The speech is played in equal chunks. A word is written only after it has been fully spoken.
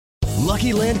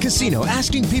Lucky Land Casino,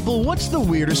 asking people, what's the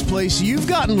weirdest place you've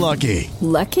gotten lucky?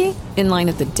 Lucky? In line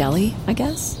at the deli, I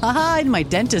guess? Aha, in my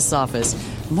dentist's office.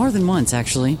 More than once,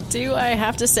 actually. Do I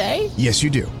have to say? Yes, you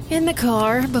do. In the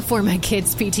car before my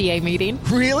kids' PTA meeting.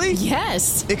 Really?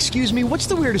 Yes. Excuse me, what's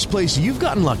the weirdest place you've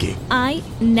gotten lucky? I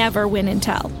never win and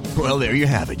tell. Well, there you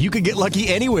have it. You can get lucky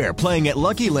anywhere, playing at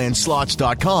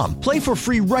LuckyLandSlots.com. Play for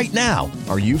free right now.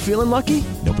 Are you feeling lucky?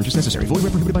 No purchase necessary. Void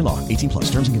where prohibited by law. 18 plus.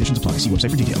 Terms and conditions apply. See website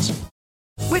for details.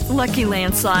 With Lucky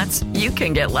Land Slots, you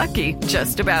can get lucky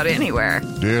just about anywhere.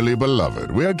 Dearly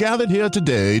beloved, we are gathered here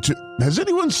today to... Has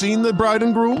anyone seen the bride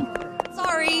and groom?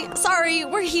 Sorry,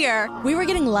 we're here. We were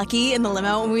getting lucky in the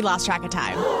limo and we lost track of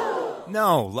time.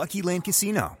 No, Lucky Land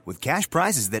Casino, with cash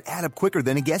prizes that add up quicker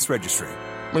than a guest registry.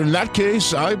 In that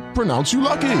case, I pronounce you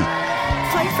lucky.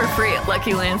 Play for free at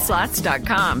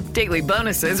LuckyLandSlots.com. Daily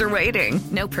bonuses are waiting.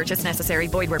 No purchase necessary.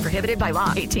 Void where prohibited by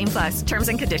law. 18 plus. Terms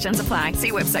and conditions apply.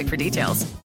 See website for details.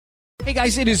 Hey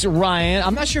guys, it is Ryan.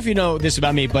 I'm not sure if you know this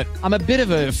about me, but I'm a bit of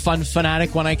a fun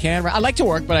fanatic when I can. I like to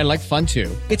work, but I like fun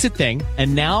too. It's a thing.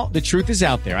 And now the truth is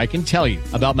out there. I can tell you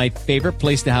about my favorite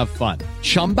place to have fun.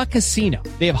 Chumba Casino.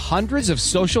 They have hundreds of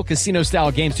social casino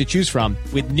style games to choose from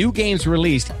with new games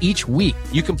released each week.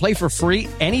 You can play for free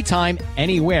anytime,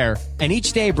 anywhere. And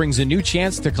each day brings a new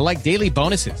chance to collect daily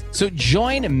bonuses. So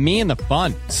join me in the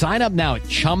fun. Sign up now at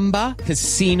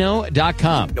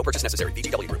ChumbaCasino.com. No purchase necessary.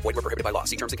 VGW. Void where prohibited by law.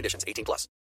 See terms and conditions. 18 plus.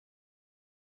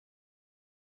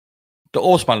 The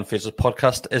Osman Faces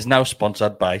podcast is now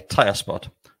sponsored by Tyre Spot,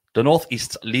 the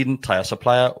Northeast's leading tyre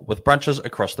supplier with branches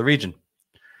across the region.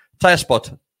 Tyre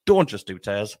Spot don't just do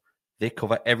tyres. They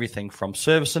cover everything from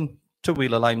servicing to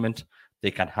wheel alignment.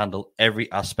 They can handle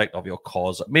every aspect of your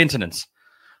car's maintenance.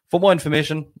 For more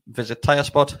information, visit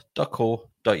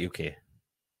tirespot.co.uk.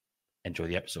 Enjoy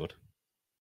the episode.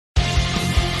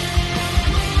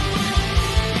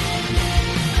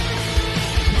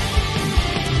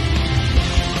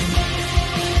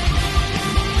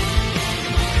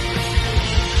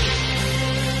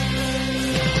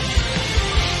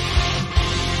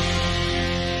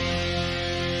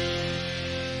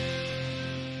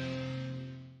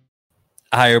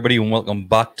 Hi, everybody, and welcome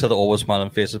back to the Always Man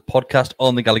and Faces podcast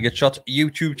on the Gallagher Shots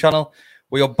YouTube channel.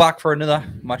 We are back for another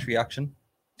match reaction.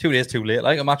 2 days too late,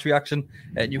 like a match reaction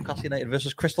at Newcastle United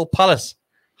versus Crystal Palace.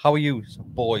 How are you,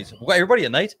 boys? We've got everybody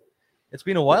at night. It's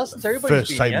been a while since everybody's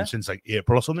first been time here. Since like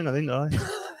April or something, I think. I think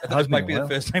this might be the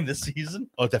first time this season.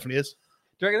 Oh, it definitely is.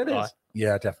 Do you reckon it is?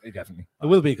 Yeah, definitely. It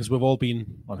will be because we've all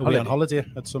been on holiday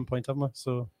at some point, haven't we?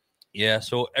 So yeah,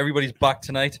 so everybody's back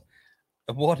tonight.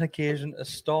 And what an occasion to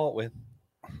start with.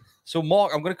 So,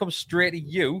 Mark, I'm going to come straight to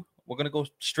you. We're going to go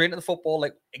straight into the football,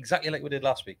 like exactly like we did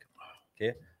last week.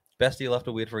 Okay, best he'll have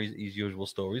to wait for his usual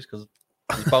stories because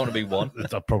there's bound to be one.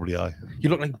 That probably I. You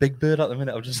look like Big Bird at the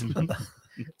minute. It's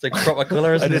like proper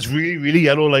colour, isn't and it's really, really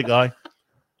yellow, like I.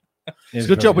 It's a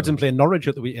good job we didn't play Norwich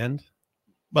at the weekend.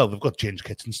 Well, they've got change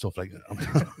kits and stuff like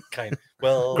that. Kind.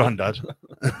 Well, Grandad.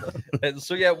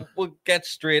 So yeah, we'll get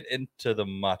straight into the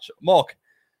match. Mark,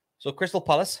 so Crystal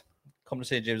Palace come to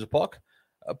St James's Park.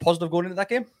 Positive going into that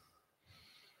game?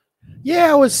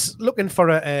 Yeah, I was looking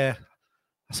for I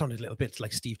sounded a little bit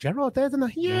like Steve Gerrard there, didn't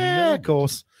I? Yeah, of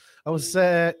course. I was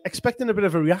expecting a bit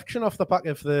of a reaction off the back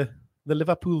of the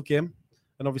Liverpool game,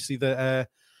 and obviously the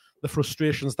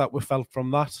frustrations that were felt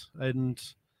from that, and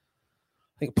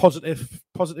I think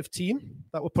positive team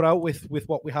that we put out with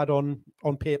what we had on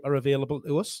paper available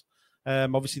to us.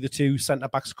 Obviously the two centre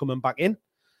backs coming back in.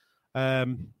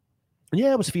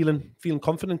 Yeah, I was feeling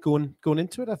confident going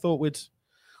into it. I thought we'd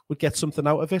get something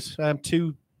out of it.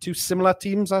 Two similar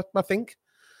teams, I think,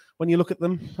 when you look at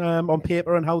them on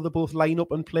paper and how they both line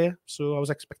up and play. So I was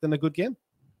expecting a good game.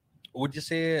 Would you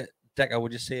say, Decker,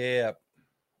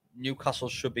 Newcastle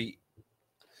should be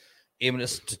aiming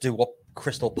to do what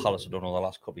Crystal Palace have done over the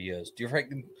last couple of years? Do you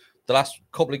think the last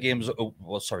couple of games, so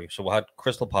we had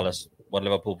Crystal Palace, when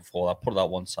Liverpool before that, put that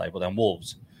one side, but then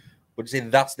Wolves. Would you say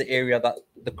that's the area that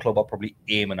the club are probably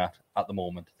aiming at the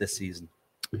moment this season?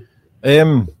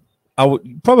 I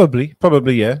would probably,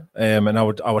 yeah. And I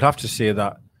would have to say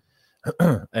that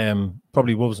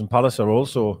probably Wolves and Palace are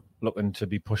also looking to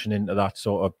be pushing into that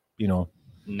sort of,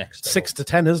 next 6 to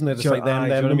 10, isn't it? It's like them.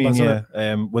 I mean, yeah.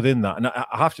 Within that, and I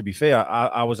have to be fair,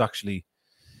 I was actually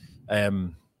a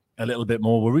little bit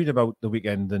more worried about the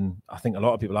weekend than I think a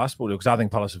lot of people asked for, because I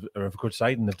think Palace are a good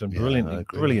side and they've done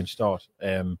brilliant start.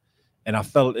 And I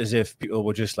felt as if people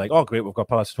were just like, "Oh, great, we've got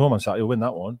Palace at home on Saturday, we'll win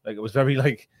that one." Like, it was very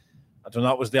I don't know,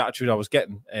 that was the attitude I was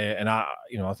getting. And I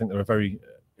think they're a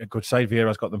good side.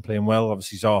 Vieira's got them playing well.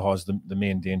 Obviously, Zaha's the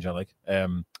main danger. But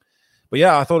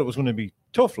yeah, I thought it was going to be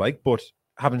tough. But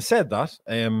having said that,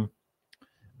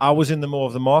 I was in the more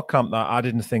of the Mark camp that I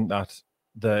didn't think that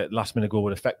the last minute goal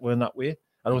would affect her in that way.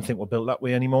 I don't think we're built that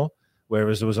way anymore.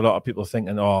 Whereas there was a lot of people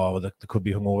thinking, oh, they could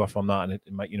be hungover from that, and it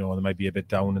might, they might be a bit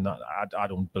down. And that I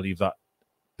don't believe that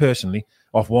personally.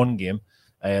 Off one game,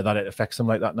 that it affects them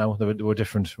like that now. We're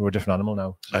different. We're a different animal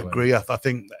now. So, I agree. I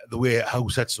think the way Howe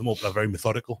sets them up, they're very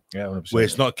methodical. Yeah, 100%. Where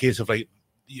it's not a case of like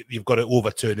you've got to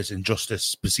overturn this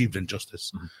injustice, perceived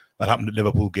injustice that happened at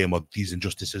Liverpool game, or these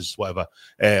injustices, whatever.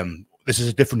 This is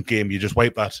a different game. You just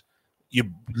wipe that. You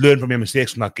learn from your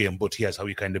mistakes from that game, but here's how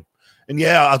you kind of. And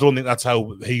yeah, I don't think that's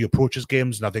how he approaches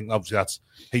games, and I think obviously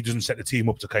he doesn't set the team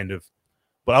up to kind of.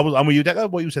 But I'm with you, Decker,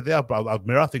 what you said there. But I'll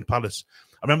mirror. I think Palace.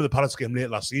 I remember the Palace game late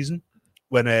last season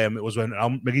when it was when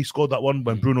McGee scored that one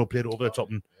when Bruno played over the top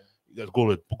and got a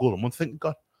goal a month. I think he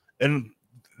got. And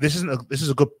this is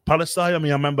a good Palace side. I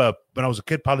mean, I remember when I was a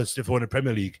kid, Palace, if they were in the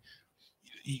Premier League,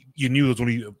 you knew there was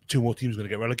only 2 more teams going to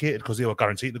get relegated because they were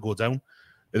guaranteed to go down.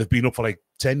 And they've been up for like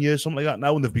 10 years, something like that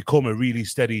now, and they've become a really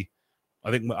steady. I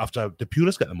think after the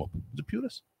Pulis get them up. Was it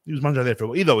Pulis? He was manager there for a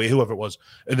while. Either way, whoever it was.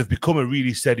 And they've become a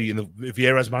really steady, and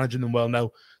Vieira's managing them well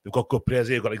now. They've got good players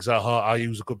here. They've got like Zaha.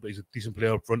 He's a decent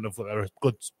player up front. They're a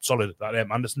good, solid.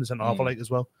 Anderson, the centre half, I like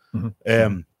as well.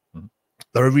 They're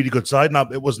a really good side. Now,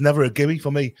 it was never a gimme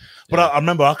for me. But I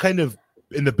remember I kind of,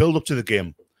 in the build-up to the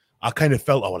game, I kind of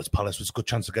felt, it's Palace. It's a good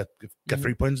chance to get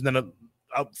 3 points. And then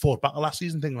I thought back the last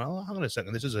season, thinking, well, hang on a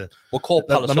second, this is a. We'll call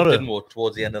Palace up, didn't we,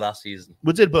 towards the end of last season?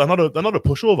 We did, but they're not a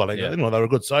pushover. Like they're a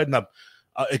good side. And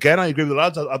again, I agree with the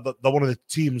lads. They're one of the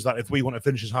teams that if we want to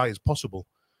finish as high as possible,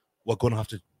 we're going to have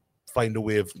to find a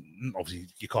way of. Obviously,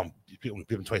 you can't beat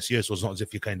them twice a year, so it's not as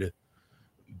if you kind of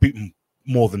beat them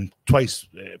more than twice,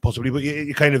 possibly. But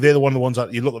you kind of they're one of the ones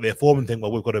that you look at their form and think,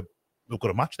 well, we've got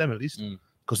to match them at least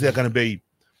because they're going to be.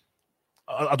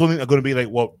 I don't think they're going to be like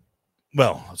what.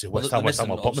 Well, I'll say West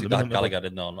Ham are popping them. Gallagher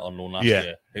didn't on loan last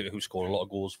year, who scored a lot of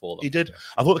goals for them. He did.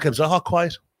 I thought they kept Zaha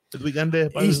quiet at the weekend there.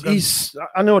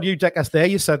 I know you, Deckers, there.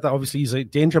 You said that obviously he's a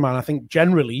danger man. I think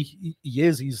generally he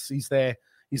is. He's their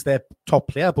top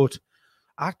player, but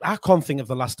I can't think of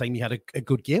the last time he had a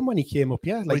good game when he came up.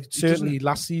 Yeah, like certainly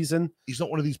last season. He's not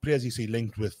one of these players you see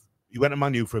linked with. He went to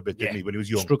Man U for a bit, didn't he, when he was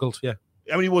young? Struggled, yeah.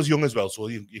 I mean, he was young as well, so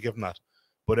you give him that.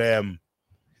 But I'm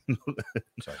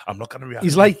not going to react.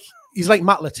 He's like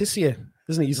Matt Letizia,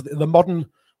 isn't he? He's the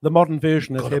modern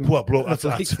version of him. Poor bloke. That's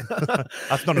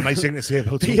not a nice thing to say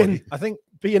about somebody. I think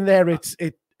being there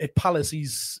at Palace,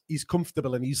 he's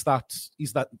comfortable and he's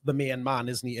the main man,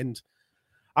 isn't he? And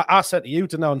I said to you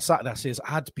on Saturday, I says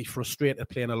I'd be frustrated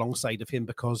playing alongside of him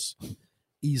because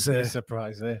he's a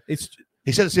surprise. Eh?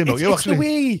 He said the same about you. Actually, the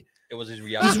way it was his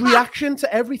reaction. His reaction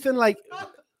to everything, like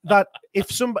that.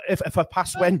 If a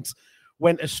pass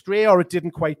went astray or it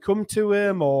didn't quite come to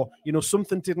him or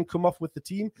something didn't come off with the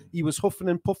team, he was huffing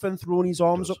and puffing, throwing his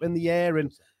arms up in the air,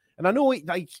 and I know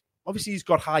obviously he's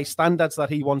got high standards that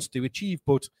he wants to achieve,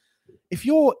 but if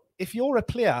you're a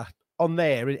player on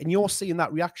there and you're seeing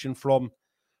that reaction from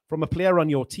a player on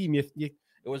your team, it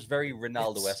was very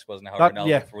Ronaldo-esque, wasn't it? How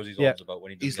Ronaldo throws his arms about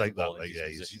when he does. He's like that,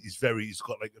 he's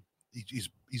got like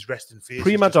he's resting face,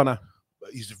 prima donna.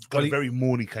 He's got a very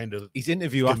moany kind of. His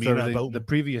interview after the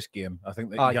previous game, I think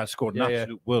that he had scored an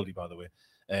absolute worldie, by the way.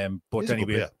 But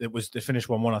anyway, it finished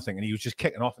 1-1, I think, and he was just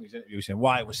kicking off in his interview saying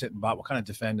why we're sitting back, we're kind of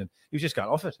defending. He was just got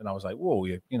off it, and I was like, whoa,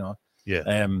 yeah.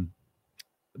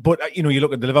 But you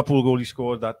look at the Liverpool goal he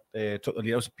scored that took the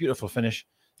lead. It was a beautiful finish.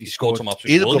 He scored some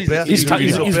absolute goals. He's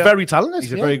very talented.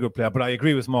 He's a very good player. But I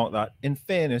agree with Mark that, in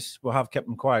fairness, we'll have kept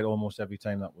him quiet almost every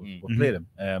time that we've played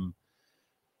him.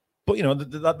 But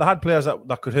they had players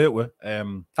that could hurt with.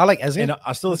 I like Eze.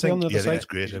 I still think he's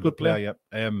great. He's a good player.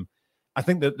 Yeah. I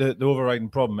think that the overriding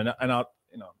problem, and I'm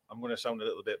going to sound a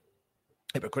little bit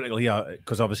hypocritical here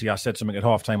because obviously I said something at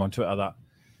halftime on Twitter that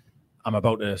I'm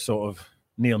about to sort of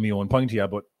nail my own point here,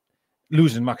 but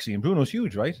losing Maxi and Bruno's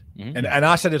huge, right? Mm-hmm. And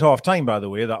I said at halftime, by the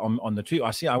way, that on the tweet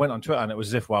I went on Twitter and it was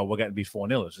as if we're getting beat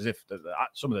 4-0, as if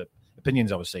some of the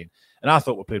opinions I was seeing, and I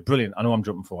thought we played brilliant. I know I'm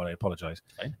jumping forward. I apologise.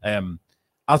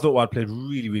 I thought we played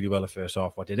really, really well the first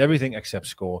half. I did everything except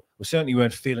score. We certainly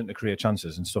weren't failing to create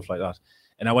chances and stuff like that.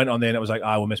 And I went on there and it was like,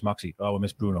 we'll miss Maxi. We'll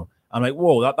miss Bruno. I'm like,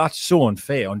 whoa, that's so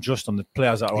unfair on the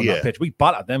players that are on that pitch. We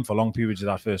battered them for long periods of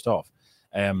that first half.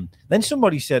 Then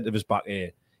somebody said it was back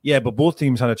here, but both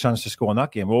teams had a chance to score in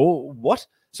that game. Well, what?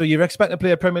 So you're expecting to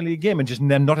play a Premier League game and just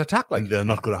then not attack? Like they're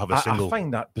not going to have a single. I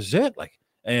find that berserk. Like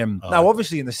now,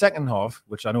 obviously in the second half,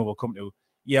 which I know we'll come to,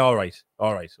 all right,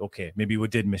 okay, maybe we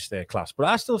did miss their class, but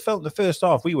I still felt in the first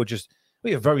half we were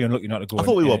very unlucky not to go. I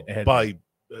thought we were by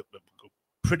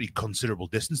pretty considerable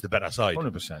distance the better side.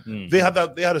 100%. They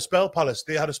had a spell, Palace.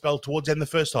 They had a spell towards the end of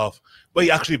the first half where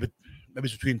you actually maybe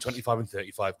it's between 25 and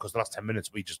 35 because the last 10 minutes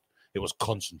it was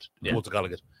constant towards the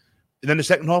Gallagher. And then the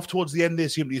second half, towards the end,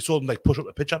 you saw them like push up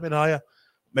the pitch a bit higher.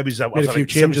 Maybe it's after a few like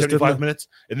changes, 75 minutes,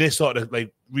 and they started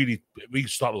like really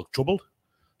started to look troubled.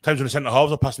 Times when the centre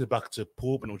halves are passing it back to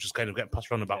Pope, and it was just kind of getting passed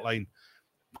around the back line.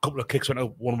 A couple of kicks went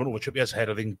over Trippier's head.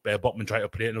 I think Botman tried to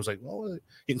play it, and it was like, oh,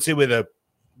 you can see what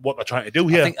they're trying to do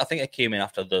here. I think it came in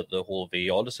after the whole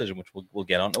VAR decision, which we'll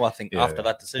get on to. I think after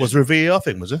that decision, was there a VAR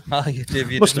thing? Was it?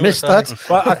 You must have missed that.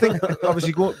 But I think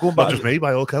obviously going back, not just me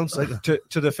by all counts.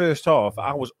 To the first half,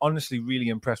 I was honestly really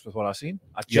impressed with what I seen.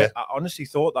 I honestly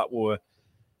thought that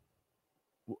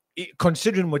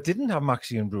considering we didn't have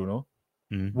Maxi and Bruno,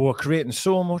 we were creating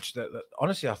so much that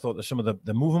honestly I thought that some of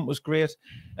the movement was great.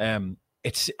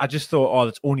 I just thought,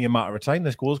 it's only a matter of time.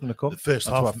 This goal's going to come. The first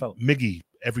half, Miggy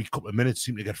every couple of minutes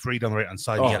seemed to get free down the right hand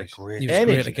side. He was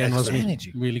great again, wasn't he?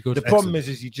 Energy. Really good. The problem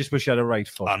is you just wish you had a right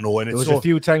foot. I know, and there was a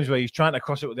few times where he's trying to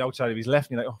cross it with the outside of his left,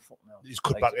 and you're like, oh fuck no. He's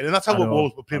cut back in, and that's how we're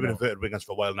playing with inverted wingers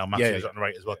for a while now. Maxi is on the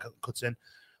right as well, cuts in,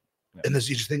 and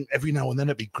you just think every now and then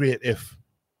it'd be great if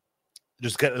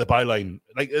just get to the byline,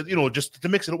 just to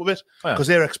mix it up a bit, because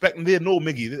they know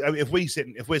Miggy. I mean, if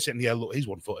we're sitting here, look, he's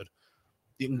 1-footed.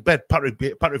 You can bet Patrick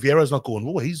Vieira's not going.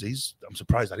 Oh, he's. I'm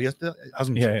surprised that he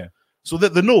hasn't. Yeah. So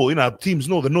they know, teams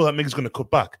know. They know that Miggy's going to cut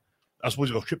back. I suppose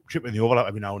you got trip in the overlap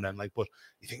every now and then. But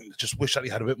you think just wish that he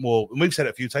had a bit more. And we've said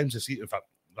it a few times this season. In fact,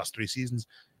 last 3 seasons,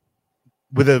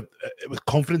 with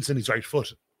confidence in his right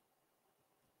foot.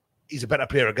 He's a better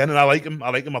player again, and I like him.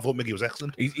 I thought Miggy was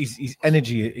excellent. His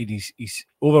energy, his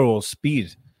overall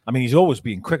speed. I mean, he's always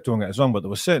been quick, don't get us wrong, but there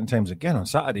were certain times again on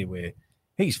Saturday where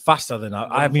he's faster than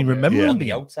I've been remembering.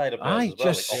 The outside of running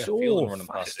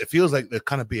past. It feels like there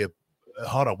kind of be a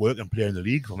harder working player in the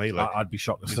league for me. Like I'd be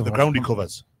shocked. The ground he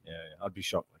covers. Yeah, I'd be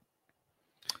shocked.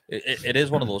 It is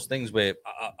one of those things where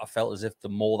I felt as if the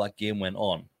more that game went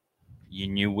on, you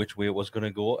knew which way it was going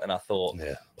to go, and I thought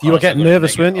you were getting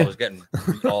nervous, weren't you? I was getting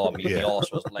my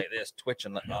arse was like this,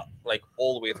 twitching like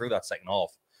all the way through that second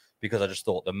half, because I just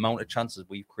thought the amount of chances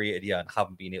we've created here and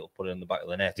haven't been able to put it in the back of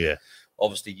the net. Yeah,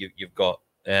 obviously you've got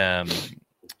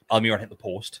Almiron hit the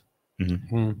post.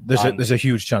 Mm-hmm. There's a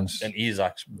huge chance, and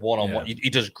Isaac's one-on-one. He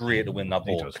does great to win that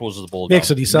ball. Closes the ball. Makes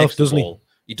down, it himself, doesn't he?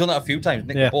 He's done that a few times.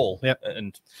 Nick the ball,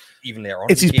 and even later on,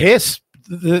 it's his pace.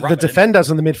 The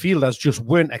defenders and the midfielders just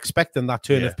weren't expecting that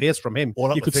turn of pace from him.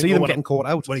 You could see them getting caught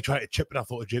out. When he tried to chip it, I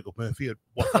thought of Jacob Murphy.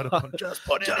 Just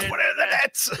put it in the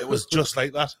net. It was just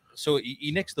like that. So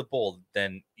he nicks the ball,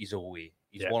 then he's away.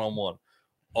 He's one-on-one.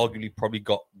 Arguably probably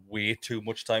got way too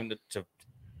much time to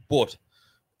but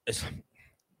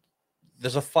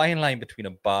there's a fine line between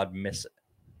a bad miss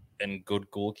and good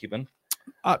goalkeeping.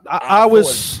 I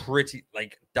was pretty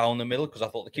down the middle, because I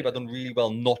thought the keeper done really well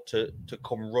not to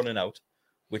come running out,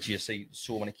 which you see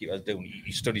so many keepers doing.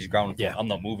 He stood his ground. I'm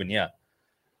not moving yet.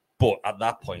 But at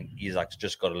that point, Isaac's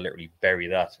just got to literally bury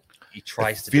that. He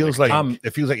tries to. It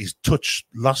feels like his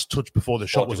last touch before the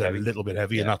shot was a little bit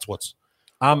heavy, and that's what's.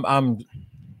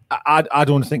 I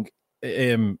don't think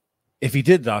if he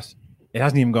did that, it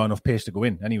hasn't even got enough pace to go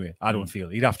in. Anyway, I don't feel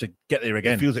he'd have to get there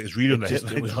again. It feels like it's really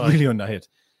underhit. It was really underhit.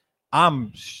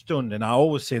 I'm stunned, and I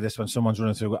always say this when someone's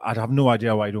running through. I'd have no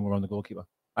idea why he don't go around the goalkeeper.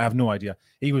 I have no idea.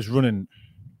 He was running,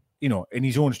 in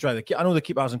his own stride. I know the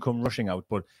keeper hasn't come rushing out,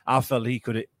 but I felt he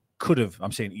could have.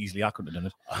 I'm saying easily, I couldn't have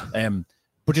done it.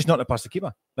 But just not to pass the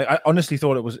keeper. I honestly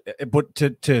thought it was. But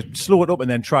to slow it up and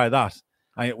then try that,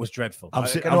 it was dreadful. I'm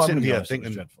sitting here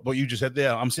thinking what you just said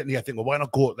there. I'm sitting here thinking, well, why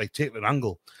not go take an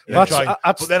angle? I'm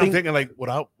thinking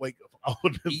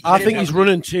I think he's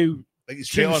running too. He's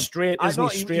straight,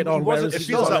 isn't he? Straight on. It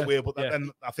feels that way, but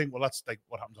then I think, well, that's like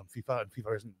what happens on FIFA, and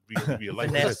FIFA isn't real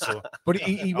life. Is it? So, but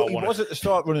he was at the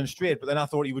start running straight, but then I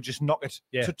thought he would just knock it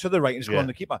to the right and just go on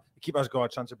the keeper. The keeper's got a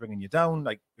chance of bringing you down,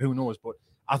 who knows? But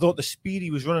I thought the speed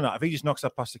he was running at, if he just knocks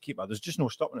that past the keeper, there's just no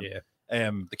stopping him.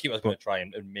 Yeah. The keeper's going to try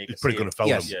and make it. He's pretty going to foul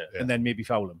him. And then maybe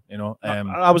foul him,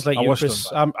 I was like you,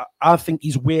 Chris. I think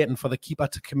he's waiting for the keeper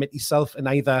to commit himself and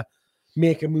either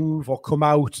make a move or come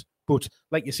out. But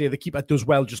like you say, the keeper does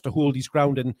well just to hold his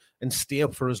ground and stay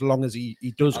up for as long as he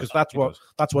does, because that's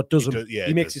what does him.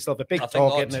 He makes himself a big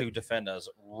target. I think 2 defenders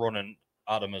running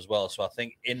at him as well. So I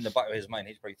think in the back of his mind,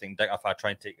 he's probably thinking, if I try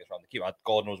and take this around the keeper,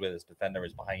 God knows where this defender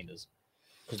is behind us.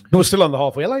 They were still on the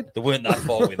halfway line. They weren't that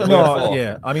far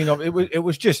away. I mean, it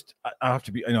was just. I have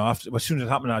to be. After as soon as it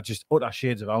happened, I just utter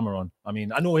shades of Almiron. I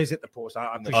mean, I know he's hit the post.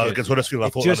 I against Huddersfield, I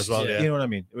thought that as well. Yeah. You know what I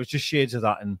mean? It was just shades of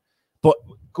that. But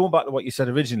going back to what you said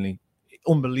originally,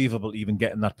 unbelievable even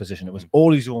getting that position. It was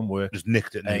all his own work. Just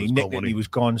nicked it. He nicked it and he was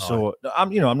gone. So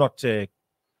I'm not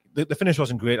the finish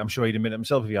wasn't great. I'm sure he'd admit it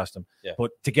himself if you asked him. Yeah.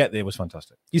 But to get there was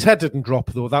fantastic. His head didn't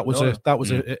drop though. That was No.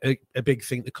 a big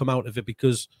thing to come out of it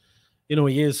because, you know,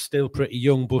 he is still pretty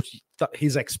young, but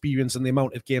his experience and the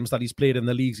amount of games that he's played in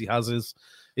the leagues he has is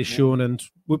shown, and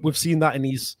we've seen that in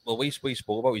his. Well, we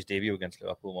spoke about his debut against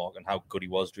Liverpool, Mark, and how good he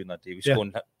was during that debut. He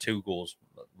scored 2 goals,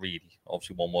 really.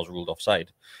 Obviously, one was ruled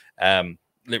offside.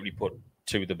 Literally put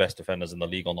 2 of the best defenders in the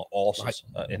league on the arses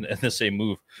in the same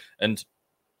move. And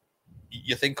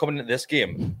you think coming into this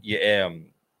game, he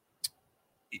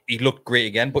looked great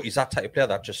again, but he's that type of player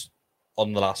that just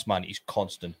on the last man, he's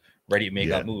constant, ready to make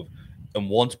that move. And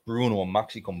once Bruno and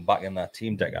Maxi come back in that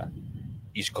team, Decker,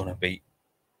 he's going to be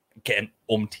getting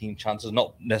umpteen chances,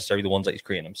 not necessarily the ones that he's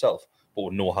creating himself, but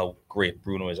we know how great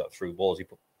Bruno is at through balls. He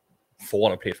put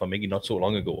 4 played for Miggy not so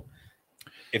long ago.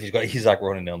 If he's got Isaac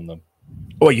running on them,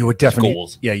 you would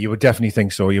definitely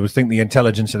think so. You would think the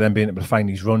intelligence of them being able to find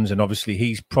these runs, and obviously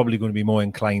he's probably going to be more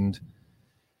inclined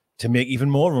to make even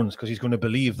more runs because he's going to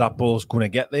believe that ball's going to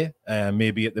get there.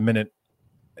 Maybe at the minute,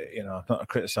 not to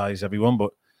criticise everyone,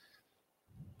 but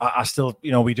I still,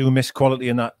 we do miss quality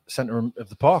in that centre of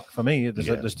the park. For me,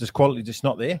 there's quality just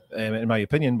not there, in my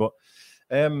opinion. But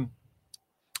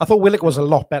I thought Willock was a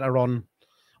lot better on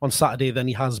Saturday than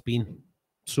he has been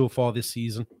so far this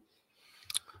season.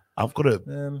 I've got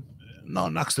a not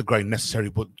an axe to grind necessarily,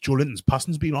 but Joe Linton's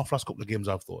passing's been off last couple of games.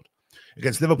 I've thought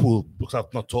against Liverpool, because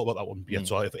I've not talked about that one yet.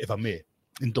 So if I may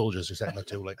indulge us a second or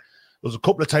two, like there was a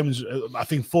couple of times, I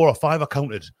think 4 or 5 I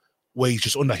counted, where he's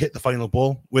just hit the final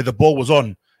ball, where the ball was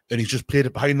on. And he's just played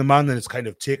it behind the man, and it's kind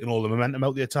of taken all the momentum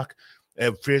out of the attack.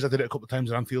 Fraser did it a couple of times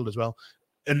at Anfield as well.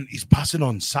 And he's passing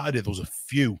on Saturday. There was a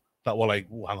few that were like,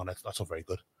 oh, hang on, that's not very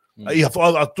good.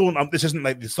 This isn't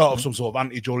like the start of some sort of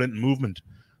anti-Joe Linton movement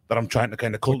that I'm trying to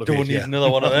kind of cultivate. Don't need another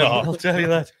one of them. I'll tell you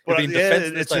that. But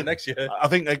this time next year. I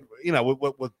think,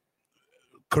 we're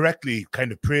correctly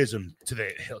kind of praise him to the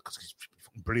hill because he's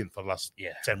brilliant for the last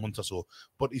 10 months or so.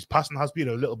 But his passing has been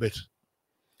a little bit.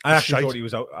 I actually thought he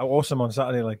was awesome on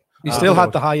Saturday. Like he still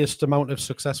had the highest amount of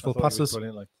successful passes.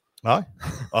 I've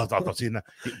not seen that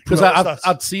because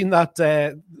I'd seen that.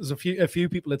 There's a few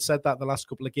people had said that the last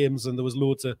couple of games, and there was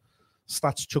loads of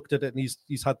stats chucked at it, and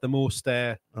he's had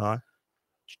the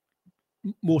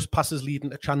most passes leading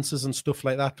to chances and stuff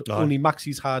like that. Only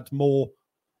Maxi's had more.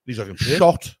 He's like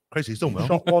shot. Crazy, he's done well.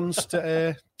 Shot ones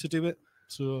to do it.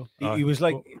 So he was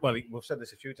like, we've said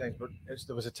this a few times, but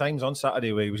there was a times on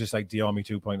Saturday where he was just like Diarmi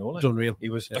 2.0. Like, unreal. He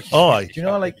was.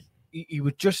 He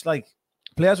would just like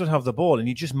players would have the ball and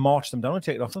you just march them down and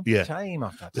take it off them. Yeah. Time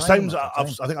after time. The times I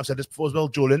think I've said this before as well.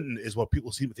 Joe Linton is what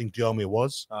people seem to think Diarmi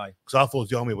was. Because I thought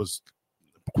Diarmi was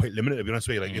quite limited, to be honest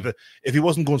with you. Like if he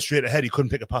wasn't going straight ahead, he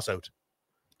couldn't pick a pass out.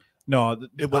 No,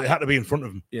 it had to be in front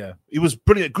of him. Yeah, he was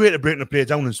brilliant, great at breaking the play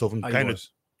down and stuff, and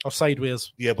or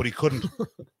sideways. Yeah, but he couldn't.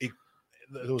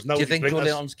 There was no. Do you think Joe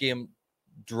Linton's game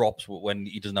drops when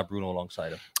he doesn't have Bruno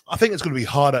alongside him? I think it's going to be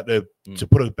harder to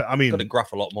put a. I mean, got to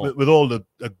graph a lot more with all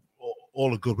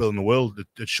the goodwill in the world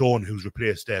that Sean, who's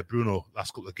replaced Bruno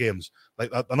last couple of games, like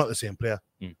they're not the same player.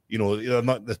 They're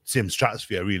not the same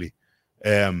stratosphere really.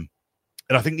 And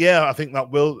I think that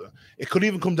will. It could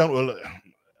even come down to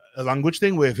a language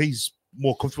thing where if he's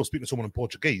more comfortable speaking to someone in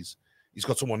Portuguese, he's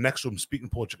got someone next to him speaking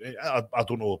Portuguese. I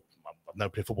don't know. I've never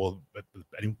played football with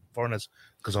any foreigners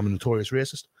because I'm a notorious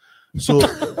racist. So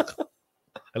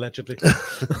allegedly,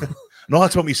 no,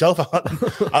 that's about myself.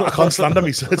 I can't slander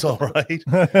myself. It's all right.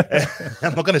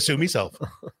 I'm not going to sue myself.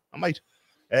 I might.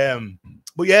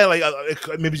 But yeah, like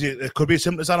maybe it could be as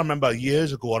simple as that. I remember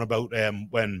years ago on about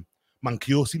when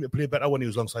Manquillo seemed to play better when he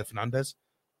was alongside Fernandes.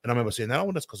 And I remember saying,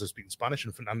 "No, that's because they're speaking Spanish."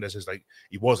 And Fernandes is like,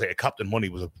 he was like a captain when he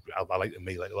was I liked him,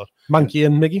 a lot. Monkey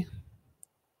and Miggy.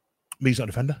 Me's not a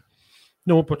defender.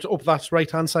 No, but up that right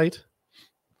hand side.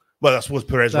 Well, I suppose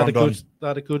Perez, Rondon,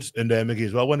 that a good, and Miggy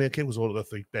as well. When they came, was all of the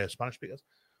 3 Spanish speakers.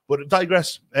 But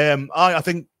digress. I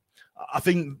think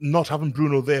not having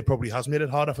Bruno there probably has made it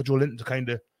harder for Joe Linton to kind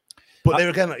of. But there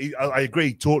again, I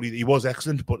agree totally. He was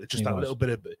excellent, but it's just that little bit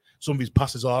of some of his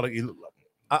passes are.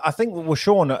 I think we're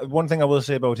showing one thing I will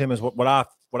say about him is what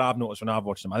I've noticed when I've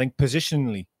watched him. I think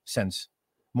positionally sense,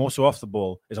 more so off the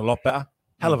ball, is a lot better.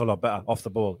 Hell of a lot better off the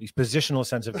ball. His positional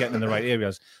sense of getting in the right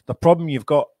areas. The problem you've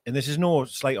got, and this is no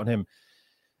slight on him,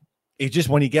 he just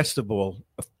when he gets the ball,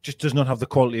 just does not have the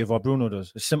quality of what Bruno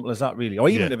does. As simple as that, really. Or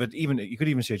even if you could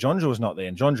even say Jonjo is not there,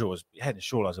 and Jonjo was head and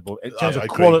shoulders above in terms of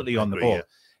quality on the ball. Yeah.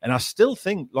 And I still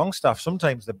think Longstaff,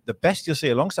 sometimes the best you'll see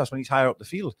of Longstaff's when he's higher up the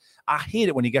field. I hate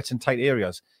it when he gets in tight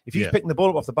areas. If he's picking the ball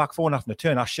up off the back four and having to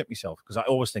turn, I shit myself because I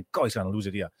always think, God, he's going to lose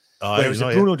it here. Whereas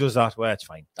if Bruno does that, well, it's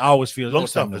fine. I always feel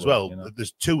Longstaff as well. You know?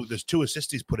 There's two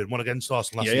assists he's put in, one against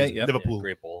Arsenal last season, Liverpool.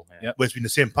 Great ball. Where it's been the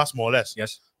same pass, more or less.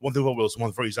 Yes. One thing about Wilson,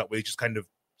 one for he's that way, just kind of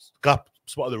gap,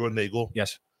 spot of the run, there you go.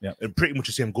 Yes. Yeah. And pretty much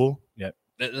the same goal. Yeah.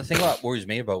 The thing that worries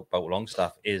me about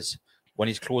Longstaff is when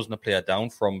he's closing a player down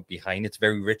from behind, it's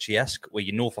very Richie-esque, where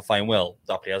you know for fine well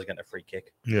that player's getting a free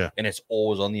kick. Yeah. And it's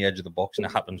always on the edge of the box, and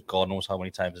it happens God knows how many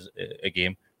times a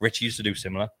game. Richie used to do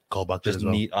similar. Callback as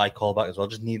well. Callback as well.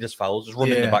 Just need his fouls. Just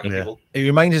run in the back of people. It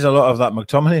reminds us a lot of that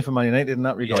McTominay for Man United in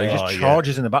that regard. Yeah. He just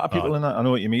charges in the back of people in that. I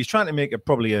know what you mean. He's trying to make it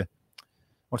probably a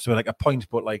point,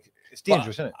 but like it's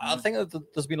dangerous, isn't it? I think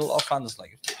that there's been a lot of fans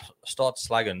like start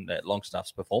slagging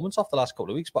Longstaff's performance off the last couple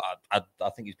of weeks, but I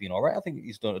think he's been all right. I think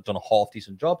he's done a half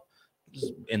decent job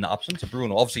in the absence of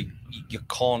Bruno. Obviously, you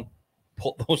can't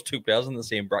put those two players in the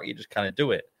same bracket. You just can't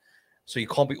do it. So you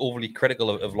can't be overly critical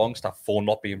of Longstaff for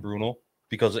not being Bruno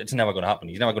because it's never going to happen.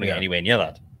 He's never going to get anywhere near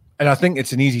that. And I think it's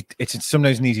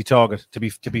sometimes an easy target to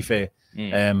be fair.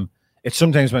 It's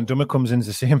sometimes when Dummer comes in, it's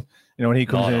the same. You know, when he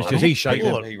comes in, it's just he's shite.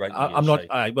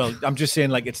 I'm just saying,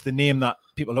 like, it's the name that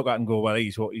people look at and go, well,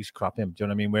 he's crap him. Do you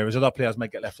know what I mean? Whereas other players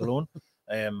might get left alone.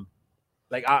 I'm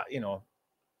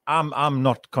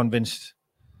not convinced.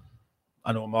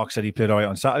 I know Mark said he played all right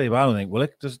on Saturday, but I don't think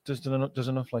Willock does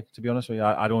enough. Like, to be honest with you,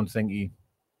 I don't think he.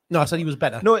 No, I said he was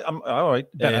better. No, I'm all right.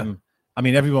 I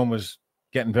mean, everyone was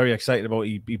getting very excited about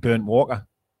he burnt Walker.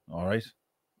 All right,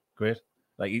 great.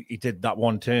 Like he did that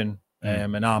one turn.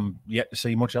 And I'm yet to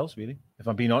see much else, really, if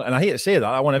I'm being honest. And I hate to say that.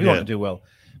 I want everyone to do well.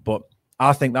 But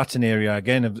I think that's an area,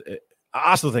 again,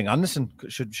 I still think Anderson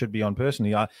should be on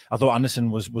personally. I thought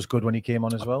Anderson was good when he came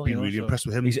on as well. I've been really impressed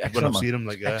with him. He's excellent. When I've seen him,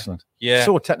 excellent. Yeah.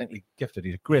 So technically gifted.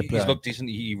 He's a great player. He's looked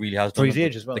decent. He really has. For his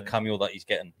age as well. The cameo that he's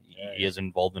getting, he is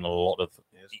involved in a lot of.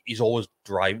 He's always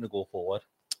driving to go forward.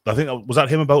 I think, was that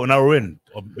him about an hour in?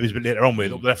 Or it was a bit later on,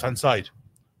 with up the left-hand side?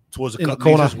 Towards the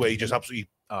corner. Where he just absolutely...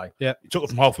 Yeah. He took it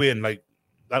from halfway and like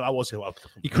that was him.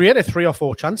 He created 3 or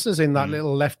 4 chances in that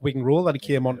little left wing role that he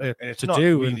came on to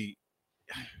do. Really,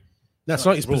 that's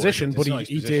not his position, but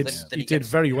he did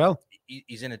very well.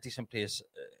 He's in a decent place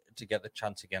to get the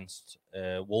chance against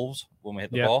Wolves when we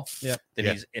hit the Yeah. bar. Yeah. Then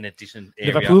Yeah. he's in a decent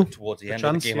area Liverpool, towards the the end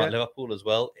chance, of the game at Liverpool as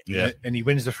well. Yeah, and he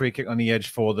wins the free kick on the edge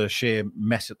for the sheer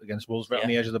mess up against Wolves right on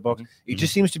the edge of the box. Mm-hmm. He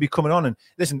just seems to be coming on. And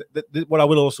listen, what I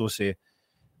will also say,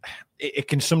 it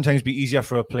can sometimes be easier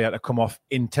for a player to come off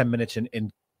in 10 minutes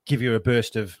and give you a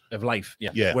burst of life.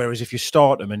 Yeah. Whereas if you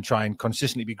start them and try and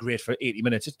consistently be great for 80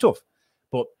 minutes, it's tough.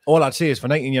 But all I'd say is for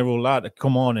a 19-year-old lad to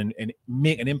come on and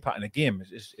make an impact in a game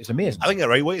is amazing. I think you're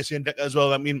right. What you're saying, Dick, as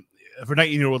well. I mean, for a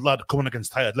 19-year-old lad coming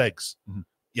against tired legs,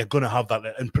 you're going to have that.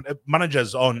 And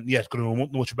managers aren't yet going to know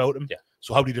much about him. Yeah.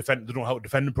 So how do you defend? They don't know how to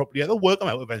defend him properly. Yeah, they'll work him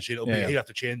out eventually. He'll have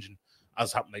to change. And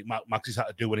as happened, like Maxie's had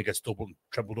to do when he gets doubled and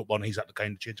trebled up on, he's had to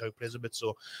kind of change how he plays a bit.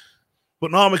 So,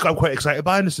 but no, I'm quite excited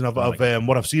by Anderson.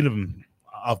 What I've seen of him,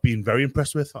 I've been very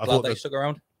impressed with. I Glad that he stuck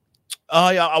around.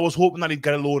 Yeah, I was hoping that he'd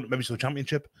get a loan, maybe to the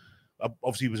Championship.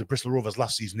 Obviously, he was at Bristol Rovers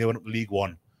last season. They went up to League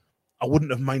One. I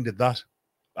wouldn't have minded that.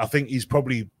 I think he's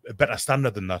probably a better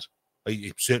standard than that.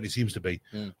 He certainly seems to be.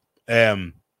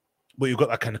 But you've got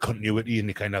that kind of continuity, and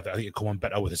you kind of, I think you come on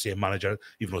better with the same manager,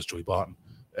 even though it's Joey Barton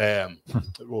at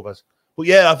Rovers. But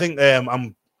yeah, I think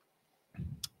I'm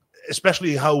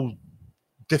especially how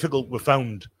difficult we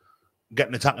found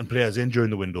getting attacking players in during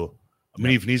the window. I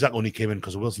mean, even Isak only came in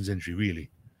because of Wilson's injury, really.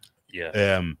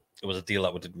 Yeah. It was a deal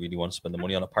that we didn't really want to spend the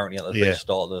money on, apparently, at the very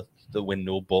start of the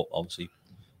window, but obviously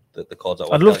the cards that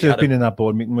I'd love to have been in that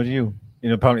board meeting with you. You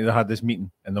know, apparently they had this meeting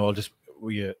and they all just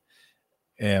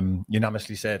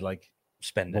unanimously said, like,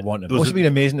 spend it. Must have been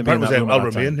amazing to be in that room. Al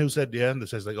Ramain who said, and it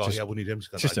says, like, we need him.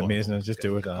 Just amazing. Just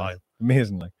do it.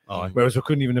 Amazing. Like, whereas we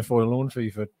couldn't even afford a loan fee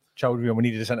for Chowdhury and we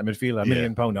needed a centre midfielder, £1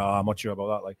 million. I'm not sure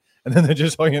about that. Like, and then they're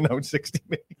just hanging out 60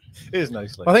 million. It is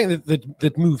nice. Like. I think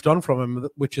they'd moved on from him,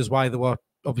 which is why they were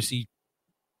obviously,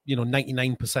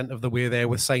 99% of the way there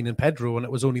with signing Pedro, and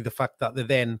it was only the fact that they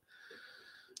then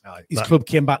his club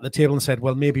came back to the table and said,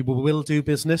 well, maybe we will do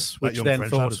business, which then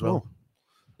thought as well.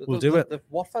 We'll do it. The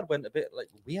Watford went a bit like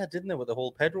weird, didn't they, with the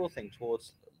whole Pedro thing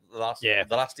towards the last day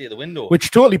of the window, which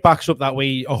totally backs up that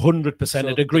we 100%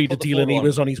 had agreed to deal, and he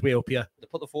was on his way up here. They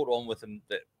put the photo on with him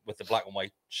with the black and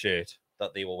white shirt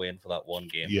that they were wearing for that one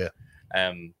game. Yeah.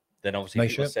 Then obviously nice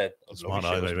people shirt. said It's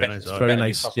very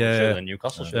nice. Yeah. The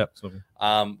Newcastle shirt.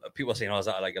 Yeah. People were saying, is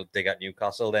that like a dig at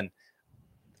Newcastle? Then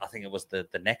I think it was the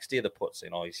next day they put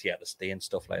saying, he's here to stay and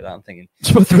stuff like that. I'm thinking,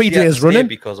 so 3 days running,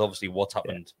 because obviously what's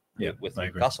happened with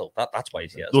Newcastle. That's why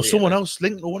he's here. There was someone else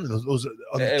linked to one of those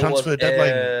on the transfer deadline.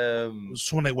 It was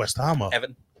someone like West Ham or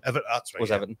Everton. That's right.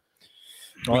 Was Everton.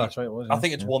 Oh, that's right. It was, I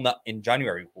think it's one that in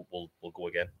January we'll go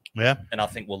again. Yeah. And I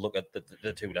think we'll look at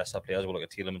the two Leicester players. We'll look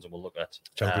at Tielemans and we'll look at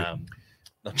Chowdhury.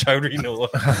 Not Chowdhury, no. We'll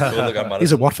look at Madison.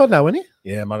 He's at Watford now, isn't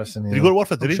he? Yeah, Madison. Did he go to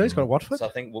Watford? Did he? Sure he's got Watford. So I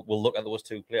think we'll look at those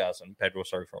two players and Pedro,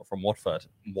 from Watford.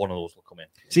 One of those will come in.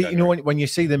 See, you know, when you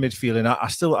see the midfield, and I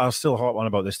still harp on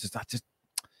about this.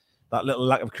 That little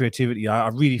lack of creativity. I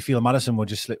really feel Madison would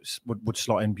just would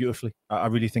slot in beautifully. I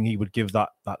really think he would give that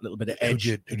little bit of edge.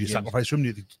 Did you sacrifice from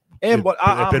him? But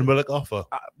Ben Willock off?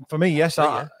 For me, yes.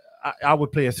 I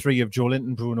would play a three of Joe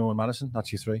Linton, Bruno, and Madison.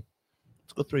 That's your three.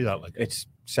 It's a good three. That it's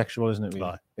sexual, isn't it?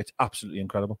 Really? It's absolutely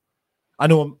incredible. I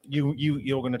know you're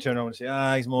going to turn around and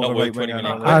say, he's more of a right winger.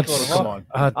 Come on.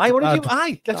 I'd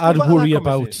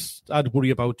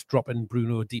worry about dropping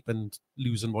Bruno deep and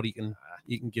losing what he can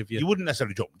give you. You wouldn't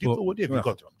necessarily drop him deep, would you? If you've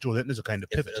got Joe Linton as a kind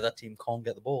of pivot. If that team can't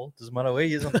get the ball, doesn't matter where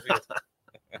he is on the field.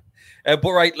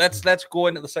 But right, let's go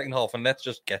into the second half and let's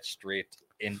just get straight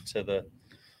into the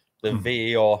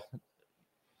VAR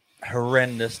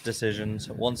horrendous decisions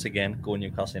once again going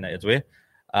Newcastle United's way.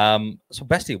 So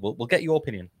Bestie, we'll get your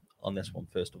opinion on this one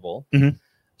first of all. Mm-hmm.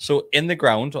 So in the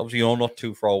ground, obviously you're not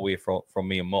too far away from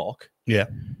me and Mark. Yeah.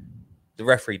 The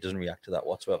referee doesn't react to that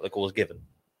whatsoever. The goal is given.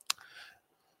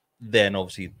 Then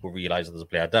obviously we'll realise that there's a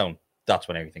player down. That's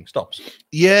when everything stops.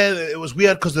 Yeah, it was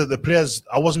weird because the players,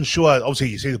 I wasn't sure. Obviously,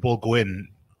 you see the ball go in,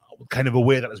 kind of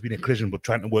aware that there's been a collision, but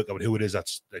trying to work out who it is.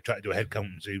 They try to do a head count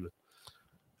and see.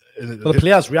 Well, the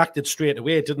players reacted straight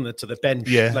away, didn't they, to the bench?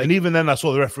 Yeah, and even then, I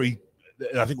saw the referee.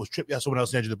 I think it was Trippier, someone else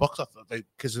on the edge of the box. I thought they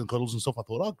kissing and cuddles and stuff. I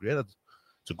thought, oh, great, it's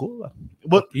a goal.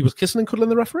 But he was kissing and cuddling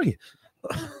the referee.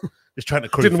 Just trying to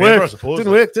curry didn't favor, work. I suppose.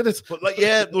 Didn't work, did it? But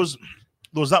there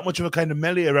was that much of a kind of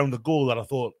melee around the goal that I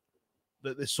thought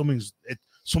that there's something's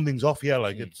off here.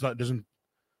 Like it's not doesn't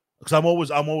because I'm always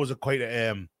a quite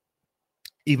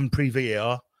even pre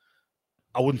VAR.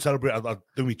 I wouldn't celebrate. I'd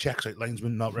do me checks like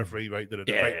linesman, not referee, right?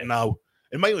 Right now.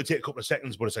 It might only take a couple of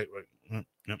seconds, but it's like, right,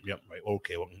 right,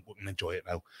 okay, we can enjoy it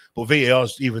now. But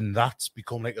VAR's even that's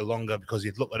become like a longer because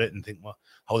you'd look at it and think, well,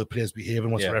 how the players behaving,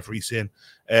 what's the referee saying?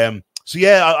 So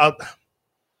yeah,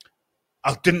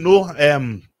 I didn't know.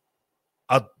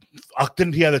 I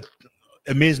didn't hear the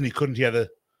amazingly couldn't hear the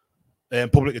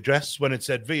public address when it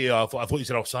said VAR. I thought you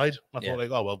said offside. I thought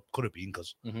like, oh well, could have been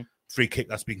because free kick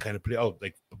that's been kind of played. Oh,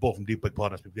 like both from deep big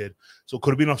part that's been played, so it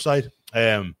could have been offside.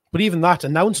 But even that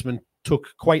announcement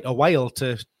took quite a while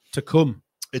to come.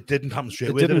 It didn't happen straight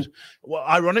away, did it? Well,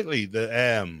 ironically,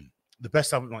 the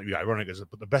best I've not ironic is it,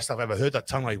 but the best I've ever heard that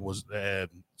Tannoy was the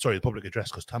public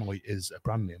address because Tannoy is a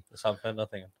brand name. The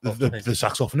saxophonist, the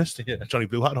saxophonist, Johnny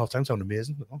Blue Hat and half time sound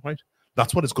amazing. All right,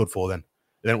 that's what it's good for then.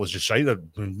 And then it was just shy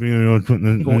that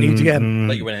going eat again,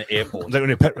 like you went in an airport, like when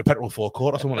you petrol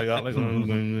forecourt or something like that. Like,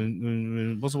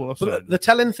 but the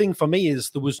telling thing for me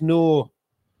is there was no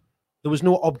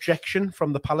objection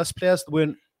from the Palace players. They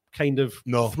weren't kind of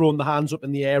throwing the hands up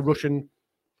in the air, rushing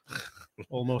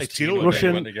almost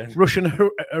rushing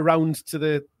around to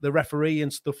the referee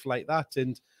and stuff like that.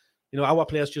 And our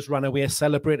players just ran away,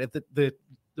 celebrated. The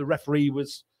referee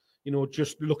was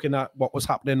just looking at what was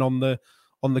happening on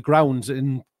the ground,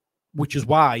 and which is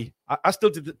why I still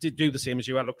did do the same as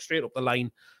you. I looked straight up the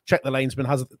line, check the linesman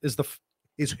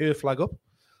is her flag up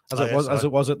as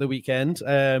it was at the weekend.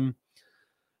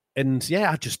 And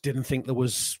yeah, I just didn't think there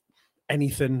was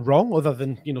anything wrong other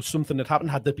than something had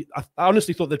happened. I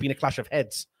honestly thought there'd been a clash of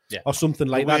heads or something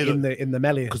like that in the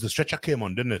melee because the stretcher came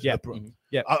on, didn't it? Yeah,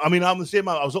 yeah. I mean, I'm the same.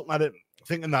 I was looking at it,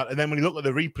 thinking that, and then when you look at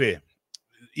the replay,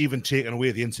 even taking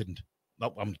away the incident,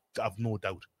 I've no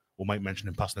doubt we might mention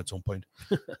him passing at some point.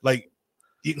 Like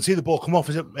you can see the ball come off.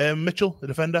 Is it Mitchell, the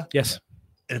defender? Yes,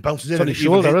 and it bounces it's in. On his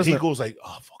shoulder, isn't he it? goes like,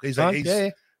 oh fuck! He's like,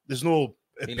 there's no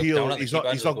appeal. He's not.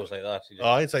 Goes like that.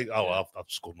 It's like, I've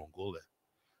scored one goal there.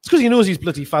 It's because he knows he's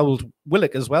bloody fouled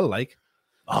Willock as well. Like,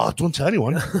 don't tell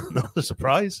anyone. No, the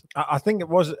surprise. I think it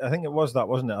was that,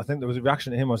 wasn't it? I think there was a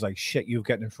reaction to him. I was like, shit, you're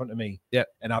getting in front of me. Yeah,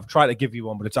 and I've tried to give you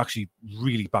one, but it's actually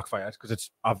really backfired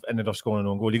because I've ended up scoring an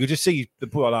own goal. You could just see the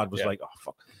poor lad was like, oh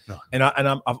fuck. No. And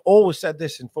I've always said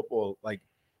this in football, like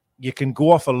you can go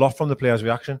off a lot from the player's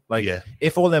reaction. Like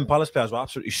if all them Palace players were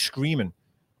absolutely screaming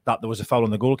that there was a foul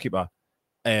on the goalkeeper,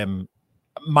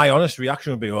 my honest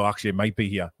reaction would be, oh, actually, it might be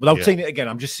here. Without saying it again,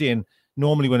 I'm just saying,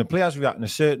 normally when a player's react in a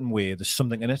certain way, there's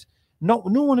something in it. No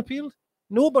one appealed.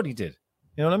 Nobody did.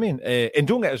 You know what I mean? And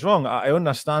don't get us wrong, I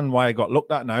understand why I got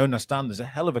looked at, and I understand there's a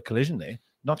hell of a collision there.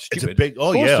 Not stupid. It's a big,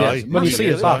 when you see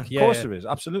it back, of course there is,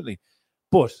 absolutely.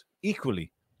 But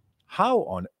equally, how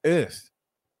on earth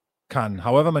can,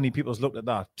 however many people's looked at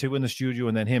that, 2 in the studio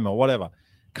and then him or whatever,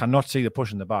 cannot see the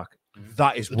push in the back.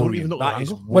 That is worrying. That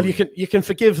is well, you can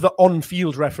forgive the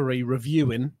on-field referee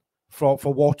reviewing for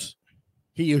what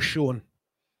he has shown,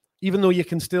 even though you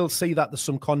can still see that there's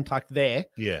some contact there.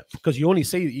 Yeah, because he only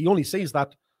sees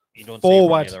that You don't see it from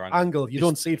forward the other angle. You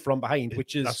don't see it from behind,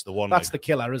 which is that's the one. That's the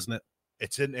killer, isn't it?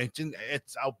 It's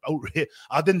outrageous.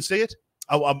 I didn't see it.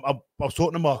 I was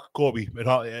talking to Mark Corby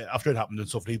after it happened and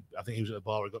stuff. I think he was at the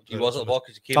bar. He was at the bar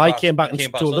because he came back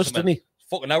and told us, didn't he?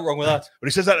 Fucking out wrong with that. But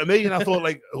he says that to me, and I thought,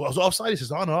 like, I was offside. He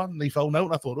says, "Oh no," and he found out,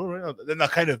 and I thought, "Oh, right." Then I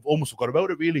kind of almost forgot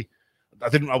about it. Really, I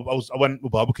didn't. I went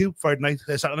with barbecue Saturday night,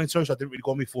 so I didn't really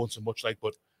go on my phone so much. Like,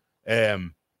 but I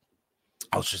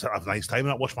was just having a nice time,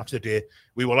 and I watched match of the day.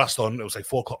 We were last on. It was like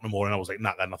 4:00 in the morning. I was like,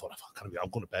 "Nah," and I thought, I'm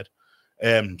going to bed.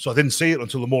 So I didn't see it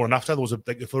until the morning after. There was a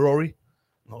Ferrari.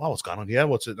 Oh, what's going on? Yeah,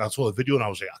 what's it? I saw the video, and I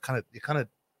was like, you kind of.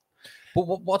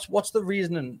 But what's the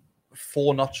reasoning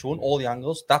for not showing all the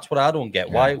angles? That's what I don't get.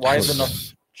 Why have they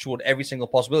not shown every single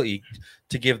possibility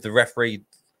to give the referee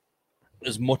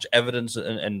as much evidence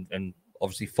and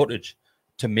obviously footage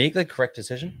to make the correct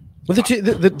decision? Well,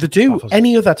 they do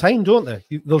any other time, don't they?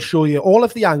 They'll show you all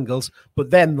of the angles, but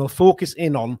then they'll focus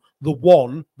in on the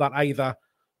one that either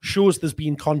shows there's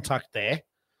been contact there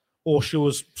or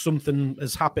shows something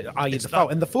has happened, i.e. the foul.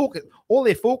 And all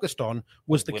they focused on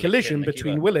was the collision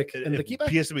between Willock and the keeper. It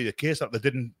appears to be the case that they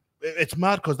didn't. It's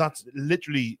mad because that's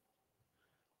literally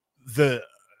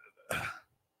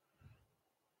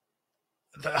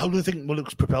how do you think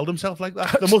Willock's propelled himself like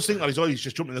that? They must think that he's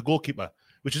just jumping the goalkeeper,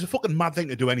 which is a fucking mad thing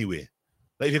to do anyway.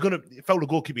 Like, if you're going to foul the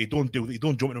goalkeeper, you don't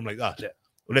jump at him like that. Yeah.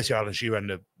 Unless you're Alan Shearer in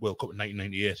the World Cup in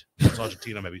 1998. It's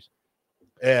Argentina, maybe.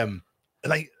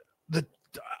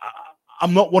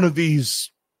 I'm not one of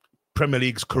these Premier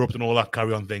League's corrupt and all that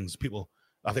carry-on things. People,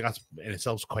 I think that's in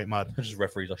itself quite mad. Just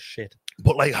referees are shit.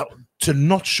 But like to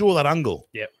not show that angle,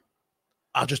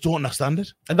 I just don't understand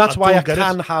it. And that's why I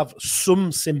can have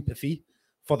some sympathy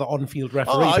for the on-field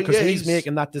referee because he's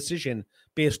making that decision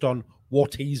based on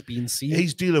what he's been seeing.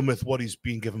 He's dealing with what he's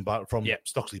been given back from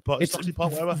Stockley Park.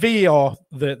 Whatever. VAR,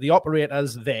 the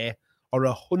operators there are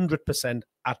 100%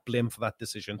 at blame for that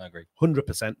decision. I agree.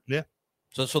 100%. Yeah.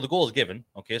 So the goal is given.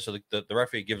 Okay, so the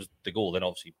referee gives the goal. Then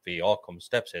obviously VAR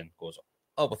steps in, goes,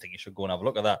 "Oh, I think you should go and have a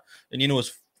look at that." And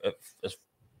as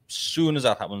soon as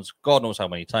that happens, God knows how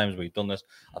many times we've done this.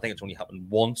 I think it's only happened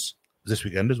once. This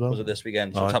weekend as well. Was it this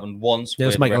weekend? So it's happened once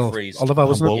with referees. Oliver,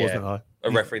 wasn't it? Yeah,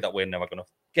 a referee that we're never going to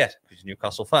get because he's a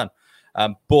Newcastle fan.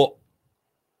 But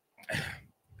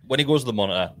when he goes to the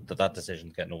monitor, that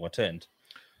decision's getting overturned.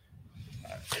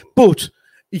 But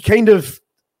he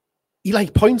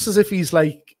points as if he's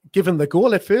like given the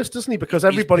goal at first, doesn't he? Because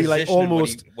everybody like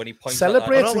almost when he points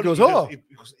celebrates and goes,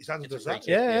 his hand does that.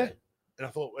 Yeah. And I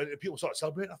thought, when people started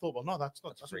celebrating, I thought, well, no, that's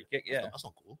not a free kick. Yeah, that's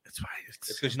not cool. It's right. It's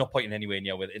because he's not pointing anywhere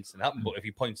near where the incident happened. But if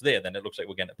he points there, then it looks like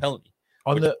we're getting a penalty.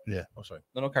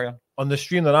 No, carry on. On the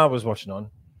stream that I was watching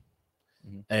on,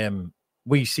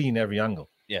 we seen every angle.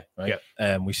 Yeah, right.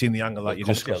 Yeah. We seen the angle that you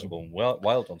discussed. Going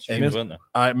wild on streams, weren't there?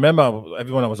 I remember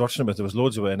everyone I was watching it with, there was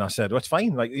loads of it, and I said, "Well, it's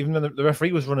fine." Like even when the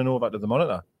referee was running over to the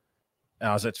monitor, and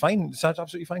I was like, "It's fine. It's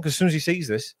absolutely fine." Because as soon as he sees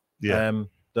this,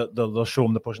 they'll show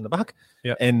him the push in the back.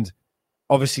 Yeah, and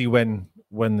obviously when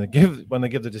they give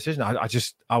the decision,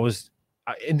 I was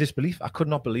in disbelief. I could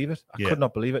not believe it. I could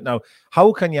not believe it. Now,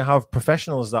 how can you have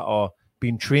professionals that are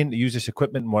being trained to use this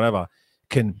equipment and whatever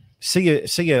can see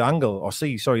an angle or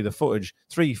the footage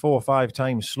 3, 4, 5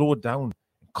 times slowed down,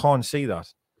 can't see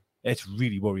that? It's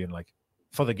really worrying. Like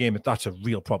for the game, that's a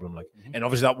real problem. Like, and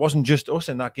obviously that wasn't just us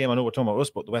in that game. I know we're talking about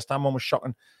us, but the West Ham one was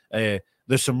shocking.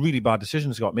 There's some really bad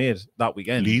decisions got made that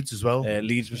weekend. Leeds as well.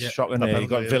 Leeds was shocking. You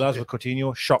got Villas with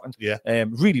Coutinho, shocking. Yeah.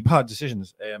 Really bad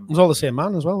decisions. It was all the same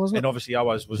man as well, wasn't it? And obviously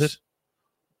ours was.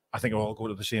 I think we'll all go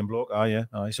to the same bloke.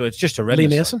 So it's just horrendous.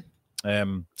 Lee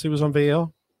Mason. He was on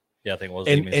VAR. Yeah, I think it was.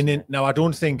 And now I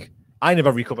don't think I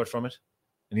never recovered from it,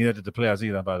 and neither did the players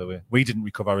either. By the way, we didn't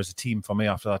recover as a team for me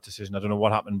after that decision. I don't know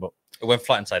what happened, but it went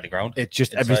flat inside the ground. It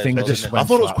just everything just. I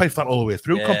thought it was quite flat all the way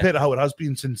through compared to how it has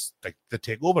been since the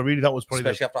takeover. Really, that was probably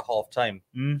especially after half time.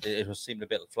 It was seemed a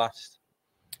bit flat.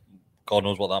 God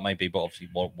knows what that might be, but obviously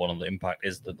one of the impact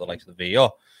is the likes of the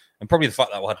VAR, and probably the fact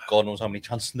that we had God knows how many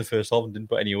chances in the first half and didn't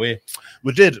put any away.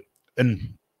 We did,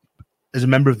 and as a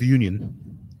member of the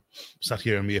union, sat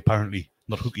here and me apparently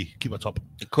not hooky, keep on top.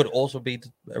 It could also be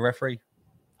a referee.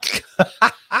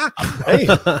 I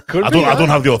don't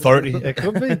have the authority. It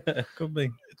could be.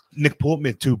 Nick Pope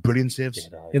made 2 brilliant saves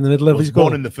in the middle of his goal.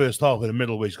 One in the first half, in the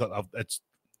middle where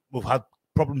we've had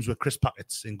problems with Chris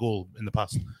Packets in goal in the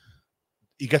past.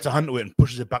 he gets a hand to it and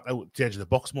pushes it back out to the edge of the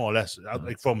box, more or less.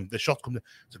 Like from the shot coming,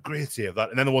 it's a great save that.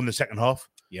 And then the one in the second half,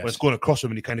 when it's going across him,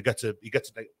 and he kind of gets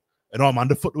like an arm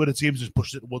and a foot to it. It seems just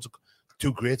pushes it towards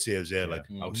two great saves there, like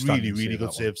really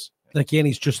good saves. Again,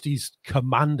 he's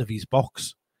command of his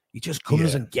box. He just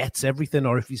comes and gets everything,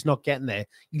 or if he's not getting there,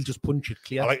 he'll just punch it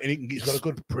clear. And he's got a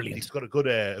good, brilliant. He's got a good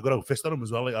old fist on him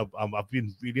as well. Like, I've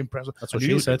been really impressed. That's what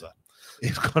she said.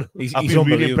 He's been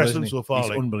really impressed with him so far.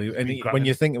 He's unbelievable. And when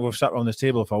you think we've sat around this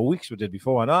table for weeks, we did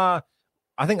before, and I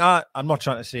think I'm not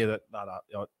trying to say that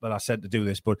I said to do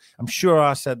this, but I'm sure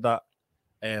I said that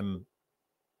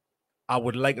I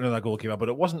would like another goalkeeper, but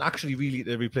it wasn't actually really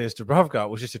to replace Dubravka. It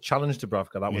was just a challenge to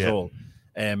Dubravka. That was all.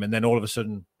 And then all of a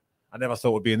sudden, I never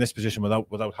thought we'd be in this position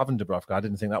without having Dubravka. I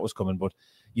didn't think that was coming, but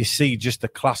you see just the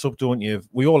class up, don't you?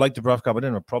 We all like Dubravka, but I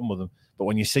didn't have a problem with him. But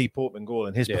when you see Pope in goal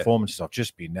and his performances have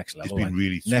just been next level. It's been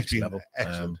really next level.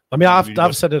 Excellent. I mean,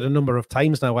 I've said it a number of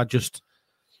times now. I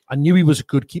knew he was a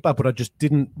good keeper, but I just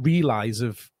didn't realise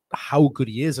of how good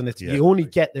he is. And you only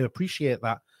get to appreciate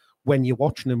that when you're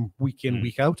watching him week in,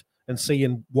 week out, and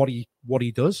seeing what he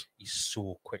does. He's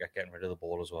so quick at getting rid of the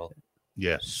ball as well.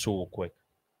 Yeah, so quick.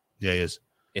 Yeah, he is.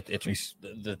 It's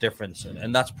the difference,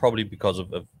 and that's probably because of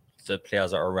the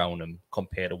players that are around him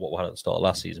compared to what we had at the start of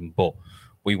last season. But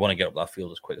we want to get up that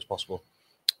field as quick as possible.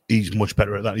 He's much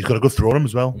better at that. He's got a good throw on him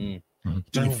as well. He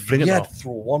had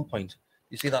throw at one point.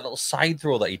 You see that little side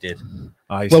throw that he did?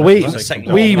 Well,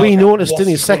 we noticed in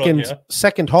his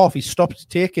second half he stopped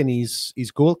taking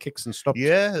his goal kicks and stopped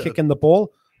kicking the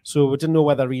ball. So we didn't know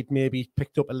whether he'd maybe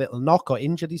picked up a little knock or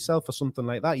injured himself or something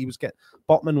like that.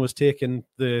 Botman was taking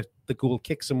the goal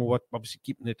kicks and we were obviously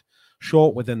keeping it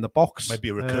short within the box. Might be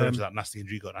a recurrence of that nasty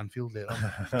injury he got at Anfield later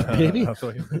on. Maybe. He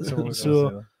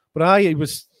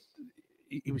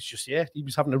was just he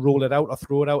was having to roll it out or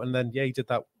throw it out, and then he did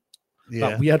that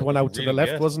weird one out to the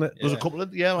left, wasn't it? There was a couple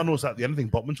of I noticed that the end thing.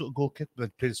 Botman took a goal kick,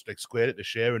 then played like squared it to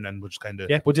share, and then we just kind of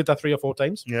we did that 3 or 4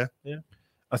 times. Yeah.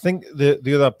 I think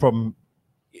the other problem,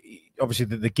 obviously,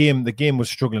 the game was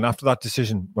struggling after that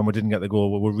decision when we didn't get the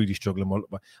goal. We were really struggling.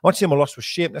 I'm not saying we lost with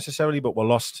shape necessarily, but we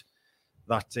lost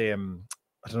that.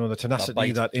 I don't know, the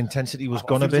tenacity, that intensity was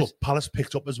gone a bit. Palace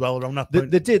picked up as well around that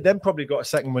point. They did. Then probably got a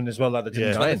second win as well. That they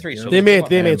didn't.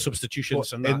 They made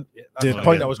substitutions. The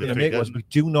point I was going to make was we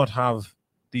do not have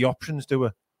the options, do we?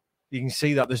 You can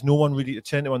see that there's no one really to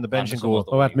turn to on the bench and go.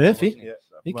 Oh, at Murphy,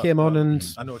 he came on and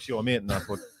I know it's your mate and that,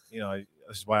 but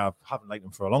this is why I haven't liked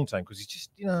him for a long time, because he's just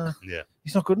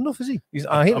he's not good enough, is he?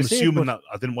 I'm assuming that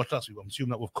I didn't watch last week. I'm assuming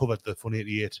that we've covered the Fun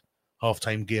 88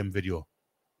 halftime game video.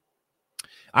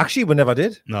 Actually, we never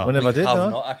did. No, we never did. Have no.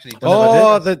 not actually.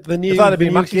 The new, if that had been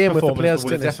new Max's game with the performance,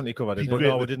 players, we definitely covered it. But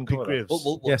no, we didn't cover it.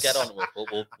 We'll get on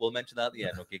it. We'll mention that at the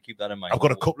end. Okay, keep that in mind. I've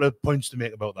got a couple of points to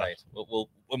make about that. Right.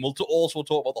 We'll also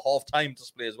talk about the half-time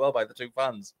display as well by the two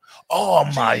fans. Oh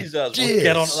my Jesus! We'll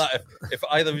get on to that if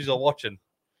either of you are watching.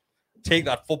 Take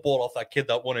that football off that kid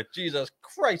that won it. Jesus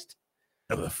Christ!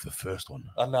 No, the first one.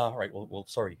 No, right. Well,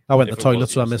 sorry. I went to the toilet,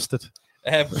 so I missed it.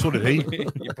 So did he.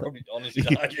 You're probably honestly.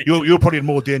 You're probably in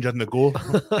more danger than the goal.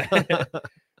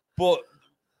 But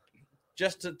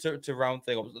just to round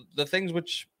things up, the things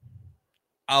which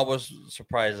I was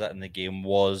surprised at in the game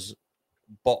was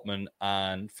Botman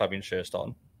and Fabian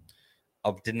Scherstern.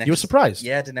 You were surprised?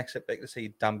 Yeah, I didn't expect to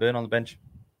see Dan Burn on the bench.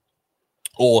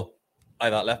 Or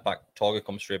either at left back, Target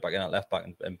comes straight back in at left back,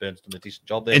 and Burn's done a decent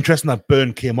job there. Interesting that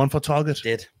Burn came on for Target.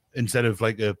 Did. Instead of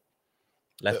like a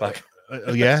left back.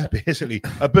 Yeah, basically.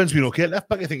 Burn's been okay at left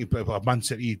back. I think he played at Man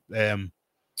City.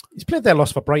 He's played their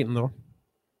loss for Brighton, though.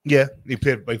 Yeah, he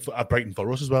played at Brighton for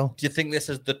us as well. Do you think this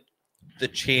is the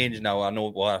change now? I know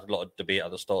we had a lot of debate at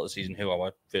the start of the season who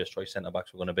our first choice centre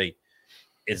backs were going to be.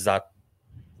 Is that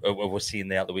we're seeing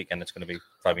there at the weekend? It's going to be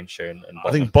Fabian Schär and Botman.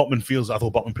 I think Botman I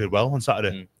thought Botman played well on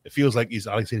Saturday. It feels like he's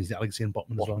Alexander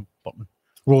Botman as well. Botman.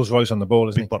 Rolls Royce on the ball,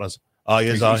 isn't he?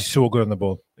 Big he's so good on the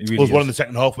ball. He really was one in the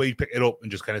second half where he picked it up and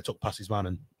just kind of took past his man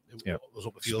and was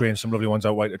up the field. Spraying some lovely ones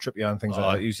out wide to Trippier and things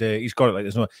like that. He's got it like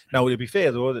there's no. Now, to be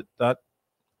fair though, that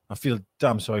I feel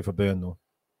damn sorry for Burn though.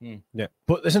 Yeah,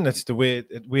 but isn't it the way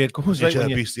it goes? Right?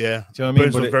 Beast, yeah. Do you know what I mean?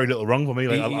 Burns done very little wrong for me.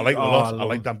 Like, I like him a lot. I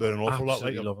like Dan Burn an awful lot.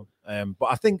 Like love him. But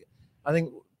I think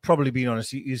probably being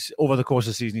honest, he's over the course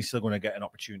of the season, he's still going to get an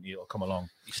opportunity. It'll come along.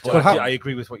 I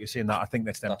agree with what you're saying. That I think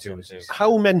that's them too.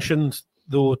 How mentioned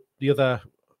though the other,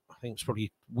 I think it's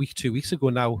probably 2 weeks ago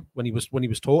now when he was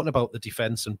talking about the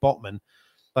defense and Botman,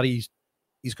 that he's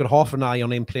got half an eye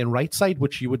on him playing right side,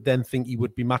 which you would then think he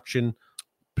would be matching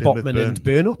Botman and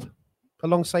Burn up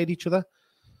alongside each other.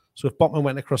 So if Botman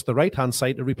went across the right hand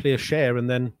side to replace Schär and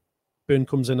then Burn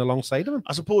comes in alongside him.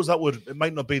 I suppose it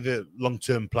might not be the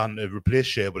long-term plan to replace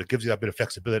Shea, but it gives you that bit of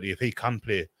flexibility if he can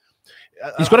play.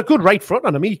 He's got a good right foot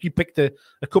on him. He picked a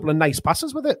couple of nice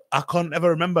passes with it. I can't ever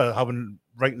remember having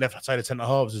right and left side of centre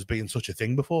halves as being such a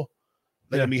thing before.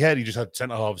 In my head, he just had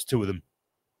centre halves, two of them.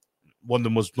 One of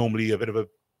them was normally a bit of a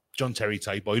John Terry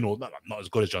type, or not as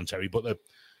good as John Terry, but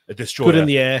a destroyer. Good in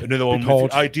the air. Another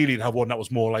one, ideally, you'd have one that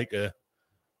was more like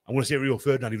I'm going to say Rio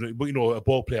Ferdinand, but a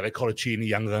ball player like Coracini,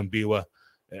 Younger and Biwa,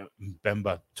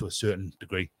 Bemba to a certain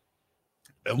degree.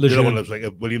 The other one was like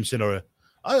a Williamson or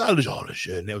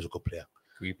Lejeune. That was a good player.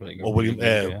 Or William,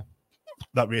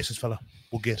 that racist fella,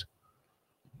 Woodgate.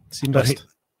 Seemed best.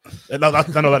 I know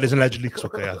that isn't allegedly, because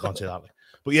okay, I can't say that.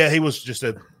 But yeah, he was just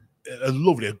a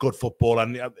good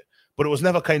footballer, but it was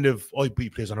never kind of he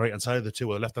plays on the right hand side of the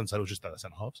two, or the left hand side was just at the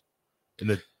centre halves.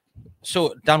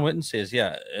 So Dan Witten says,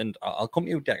 and I'll come to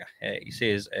you, Decker. He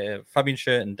says Fabian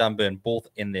Schär and Dan Burn both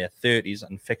in their 30s,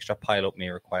 and fixture pile-up may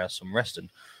require some resting.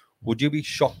 Would you be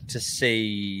shocked to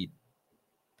see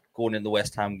going in the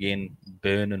West Ham game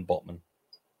Burn and Botman?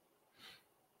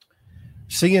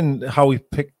 Seeing how we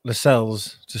picked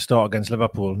Lascelles to start against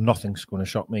Liverpool, nothing's going to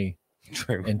shock me.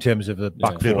 True. In terms of the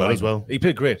back four four as well. He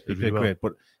played great. He played great.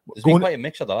 But there's been quite a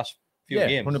mix of the last few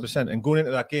games. 100%. And going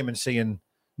into that game and seeing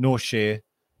no Shea,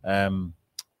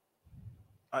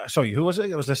 sorry, who was it?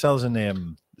 It was Lascelles and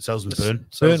Lascelles and Burn.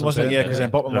 Burn, wasn't it? Yeah, because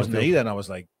then Botman wasn't there either. And I was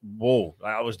like, whoa.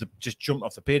 I was just jumped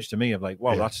off the page to me of like,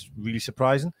 wow, that's really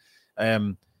surprising.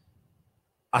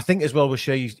 I think as well with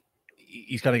Shea,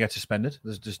 he's going to get suspended.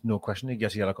 There's just no question. He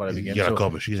gets a yellow card every game. Yellow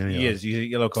card machine. He is. He's a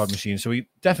yellow card machine. So he's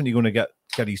definitely going to get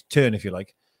his turn, if you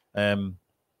like.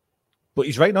 But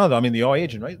he's right now, though. I mean, they are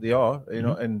aging, right? They are,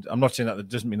 and I'm not saying that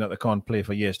doesn't mean that they can't play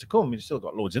for years to come. I mean, they've still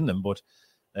got loads in them, but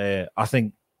I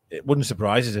think it wouldn't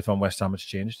surprise us if on West Ham it's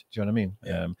changed. Do you know what I mean?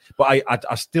 Yeah. But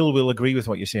I still will agree with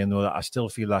what you're saying, though, that I still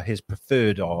feel that his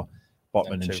preferred are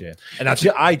Botman and Shea. And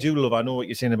I do love, I know what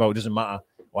you're saying about it doesn't matter,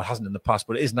 or it hasn't in the past,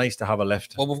 but it is nice to have a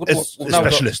left. Well, we've a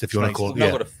specialist, if you want to call it. We've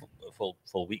now got a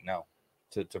full week now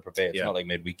to prepare. It's not like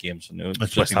midweek games.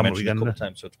 It's West Ham weekend, a couple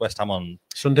times, so it's West Ham on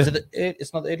Sunday.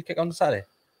 It's not the early kick on the Saturday.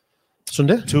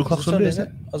 Sunday, 2:00 Sunday, isn't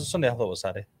it? As a Sunday, I thought it was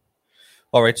Saturday.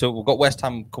 All right, so we've got West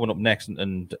Ham coming up next,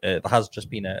 and there has just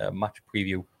been a match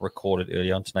preview recorded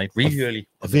early on tonight. Really early.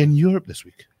 Are they in Europe this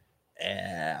week?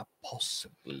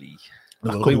 Possibly.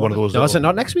 That could be one of those. No, is it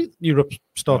not next week? Europe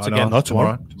starts again. Not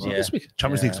tomorrow. Yeah. This week.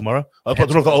 Champions League tomorrow. I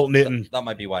don't know if they're alternating. That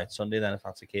might be why it's Sunday then, if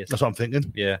that's the case. That's what I'm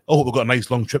thinking. Yeah. Oh, we've got a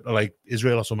nice long trip to like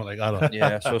Israel or something like that.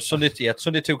 Yeah, so Sunday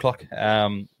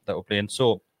 2:00 that we're playing.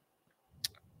 So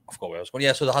I forgot where I was going.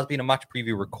 Yeah, so there has been a match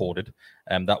preview recorded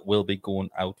that will be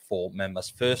going out for members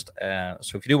first.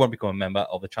 So if you do want to become a member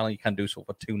of the channel, you can do so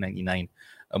for $2.99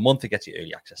 a month. It gets you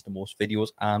early access to most videos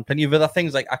and plenty of other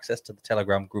things like access to the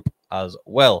Telegram group as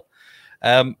well.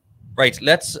 Right,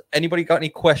 anybody got any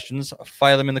questions,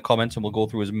 fire them in the comments and we'll go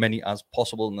through as many as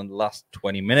possible in the last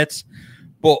 20 minutes.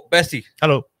 But Bestie.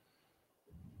 Hello.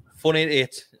 Fun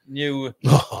 88, new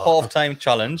half-time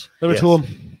challenge. Number 2.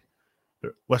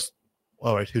 West.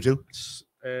 All right, who do?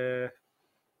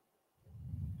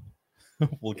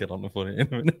 We'll get on the phone in a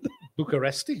minute.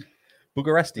 Bucharesti.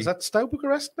 Bucharesti. Is that Stow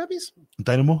Bucharest, maybe?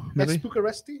 Dynamo, maybe? Yes,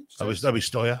 Bucharesti. That'd be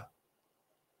Stoya.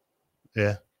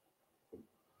 Yeah.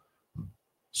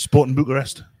 Sporting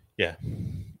Bucharest. Yeah.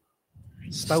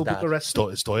 Stow Bucharest.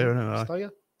 Stoya, isn't it? Stoya.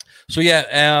 So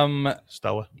yeah,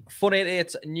 Stour. Fun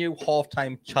 88's new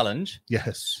half-time challenge.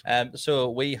 Yes. So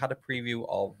we had a preview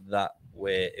of that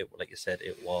where it, like you said,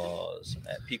 it was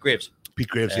Pete Graves. Pete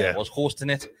Graves, yeah, was hosting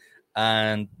it,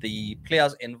 and the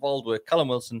players involved were Callum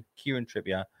Wilson, Kieran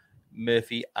Trippier,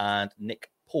 Murphy, and Nick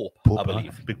Pope, I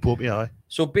believe. Big Pope, yeah.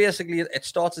 So basically, it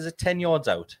starts as a 10 yards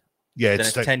out. Yeah, then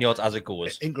it's like 10 yards as it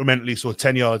goes. Incrementally, so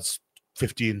 10 yards,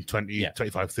 15, 20,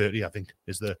 25, 30, I think,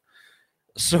 is the...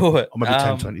 So, or maybe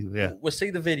 10, 20, yeah. We'll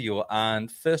see the video, and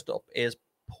first up is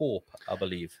Pope, I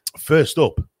believe. First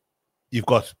up, you've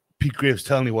got Pete Graves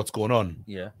telling you what's going on.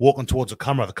 Yeah. Walking towards the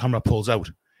camera pulls out.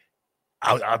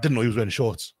 I didn't know he was wearing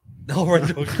shorts. Oh, right.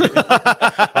 Okay.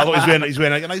 I thought he's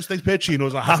wearing like a nice pair of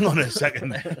chinos. Like, hang on a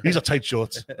second. These are tight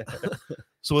shorts.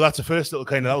 So that's the first little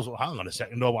kind of, I was like, hang on a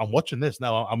second. No, I'm watching this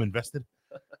now. I'm invested.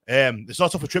 It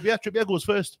starts off with Trippier. Trippier goes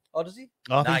first. Oh, does he?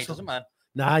 Oh, he doesn't, man.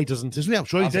 Nah, he doesn't. Isn't he? I'm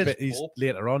sure he did. He's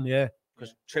later on, yeah.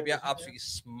 Because Trippier absolutely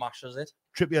smashes it.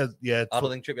 Trippier, yeah. I don't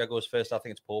think Trippier goes first. I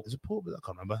think it's Pope. Is it Pope? I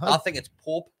can't remember. I think it's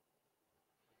Pope.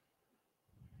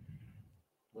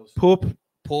 Pope.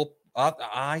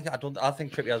 I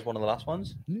think Trippier is one of the last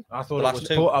ones. I thought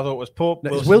it was Pope.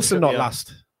 No, is Wilson not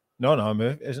last? No,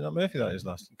 Murphy. Isn't that Murphy that is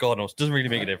last? God knows. Doesn't really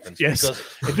make a difference. Yes.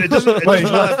 Because It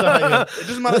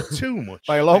doesn't matter too much.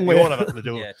 By a long way. You won't have to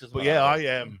do Yeah, it. it doesn't But matter.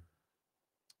 yeah,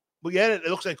 but yeah, it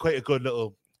looks like quite a good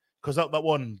little, because that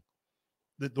one,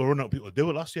 they were running out of people to do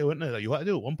it last year, weren't they? Like, you had to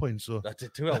do it at one point. So I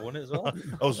did too. I won it as well.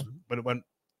 when it went,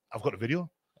 I've got a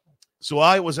video. So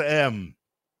I was I'm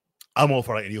all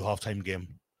for like a new halftime game.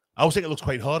 I always think it looks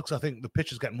quite hard because I think the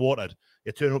pitch is getting watered.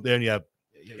 You turn up there and you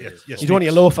don't want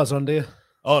your loafers on, do you?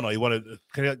 Oh no, you want to?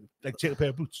 Can you like take a pair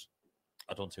of boots?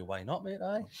 I don't see why not, mate.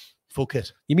 Aye. Full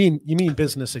kit. You mean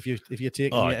business if you're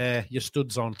taking your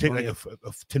studs on? Take like a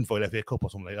tinfoil FA Cup or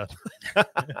something like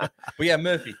that. But yeah,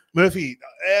 Murphy.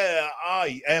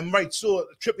 Aye. Right. So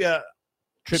Trippier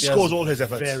scores all his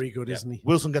efforts. Very good, isn't he?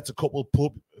 Wilson gets a couple.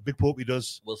 A big Pope he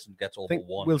does. Wilson gets all I think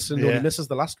but one. Wilson only misses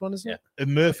the last one, isn't it?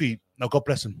 And Murphy. Now, God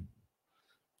bless him.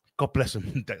 God bless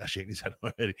him. Deck shaking his head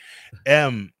already.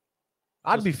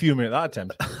 I'd be fuming at that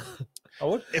attempt. I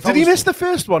would. Did he miss the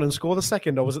first one and score the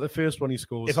second, or was it the first one he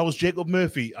scores? If I was Jacob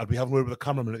Murphy, I'd be having a word with the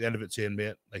cameraman at the end of it saying,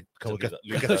 mate, like, can we get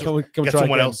try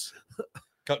someone again. else?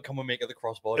 Can we make it the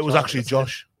crossbar? It was actually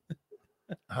Josh.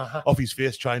 Off his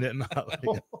face trying it and that.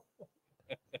 Like.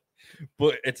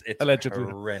 But it's Allegedly.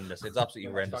 horrendous. It's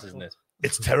absolutely horrendous, isn't it?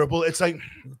 It's terrible. It's like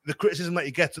the criticism that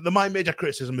you get. My major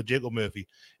criticism of Jacob Murphy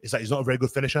is that he's not a very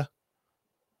good finisher.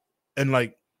 And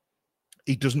like,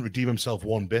 he doesn't redeem himself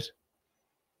one bit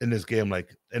in this game.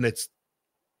 Like, and it's,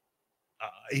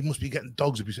 he must be getting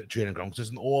dogs abuse at training ground because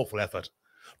it's an awful effort.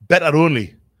 Better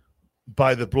only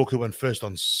by the bloke who went first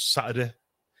on Saturday.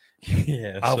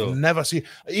 Yeah, I've never seen,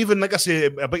 even like I say,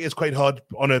 I bet it's quite hard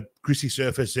on a greasy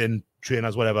surface in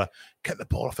trainers, whatever. Get the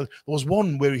ball off. There was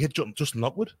one where he hit Justin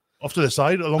Lockwood off to the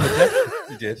side along the deck.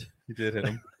 He did hit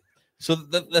him. So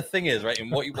the thing is, right,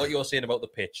 and what you're saying about the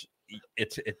pitch,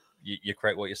 you're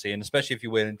correct what you're saying, especially if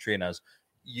you're wearing trainers.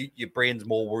 Your brain's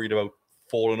more worried about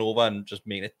falling over and just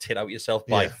making it tit out yourself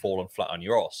by falling flat on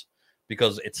your ass,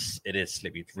 because it is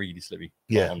slippy. It's really slippy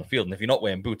on the field, and if you're not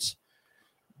wearing boots,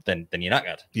 then you're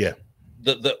knackered. Yeah.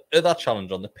 The other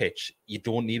challenge on the pitch, you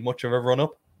don't need much of a run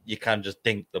up. You can just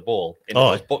dink the ball into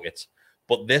those buckets.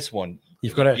 But this one,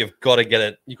 you've got to get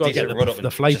it. You've got to get run up.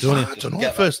 the flight, don't you? I don't know.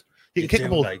 First, you can kick the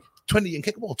ball 20. You can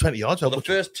kick the ball 20 yards. Well, the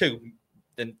first two,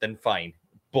 then fine.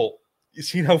 But you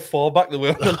seen how far back they were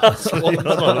on the last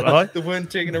one? They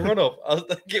weren't taking a run up. I was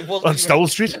like, it wasn't on Stowell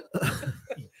Street.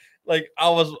 Like, I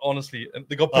was honestly,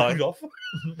 they got booed off.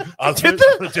 Did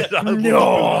they?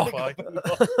 No.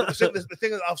 The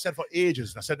thing that I've said for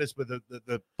ages, and I said this with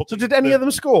the So did any of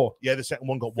them score? Yeah, the second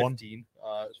one got 15.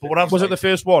 But what was it the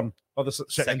first one or the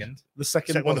second? The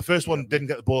second one. The first one didn't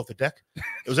get the ball off the deck. It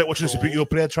was like watching a Super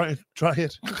player try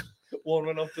it. One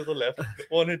went off to the left.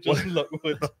 One hit just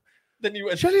Lockwood. Then you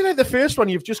went. Surely, like the first one,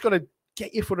 you've just got to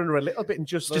get your foot under a little bit and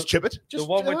just chip it. The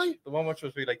one which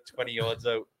was be like 20 yards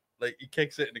out. Like, he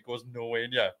kicks it and it goes nowhere,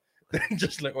 and then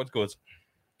just like what goes,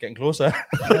 getting closer.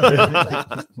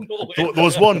 There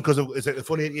was one, because it's like the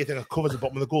funny thing that covers the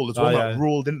bottom of the goal. There's one that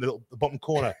rolled into the bottom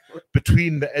corner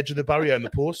between the edge of the barrier and the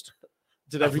post.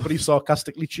 Did everybody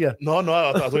sarcastically cheer? No, I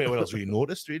don't think anyone else really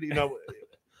noticed, really. You know,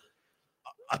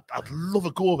 I'd love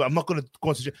a go of it. I'm not going to go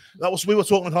on to that. We were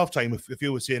talking at halftime. If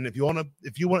you were saying if you want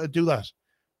to do that,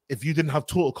 if you didn't have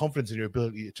total confidence in your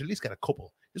ability to at least get a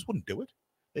couple, you just wouldn't do it.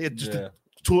 It just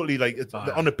totally like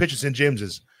on the pitch at St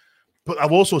James's. But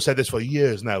I've also said this for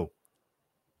years now.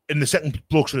 In the second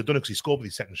bloke should have done it because he scored with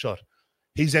his second shot.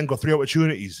 He's then got 3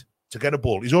 opportunities to get a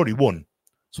ball. He's already won,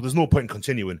 so there's no point in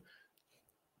continuing.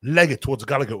 Leg it towards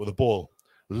Gallagher with the ball.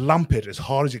 Lamp it as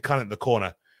hard as you can at the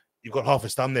corner. You've got half a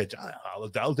stand there.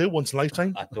 I'll do once in a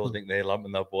lifetime. I don't think they're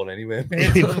lamping that ball anyway.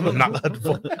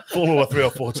 Fall over 3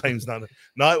 or 4 times now.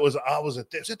 No, it was a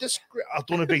disgrace. I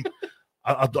don't want to be.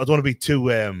 I don't want to be too.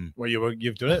 Well,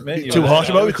 you've done it, mate. Too harsh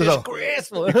about it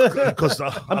because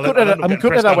I'm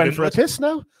good at I went for a piss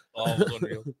now.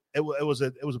 It was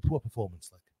a poor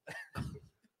performance. Like,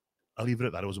 I'll leave it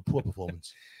at that. It was a poor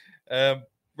performance.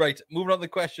 Right, moving on to the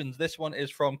questions. This one is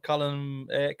from Callum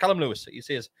Lewis. He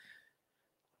says,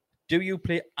 "Do you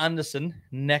play Anderson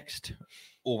next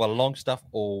over Longstaff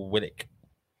or Willock,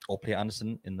 or play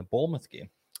Anderson in the Bournemouth game?"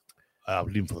 I'm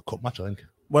leaving for the cup match, I think.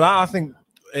 Well, I think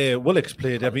Willock's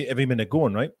played every minute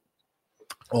going, right?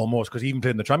 Almost, because he even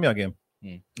played in the Tranmere game.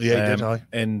 Yeah, he did.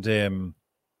 And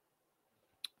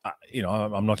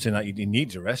I'm not saying that he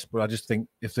needs a rest, but I just think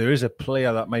if there is a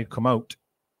player that might come out,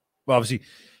 first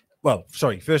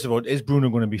of all, is Bruno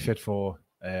going to be fit for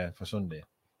Sunday?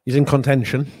 He's in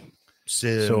contention.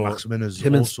 So Maximin is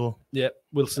also. Yeah,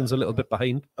 Wilson's a little bit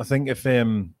behind. I think if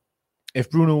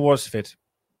Bruno was fit,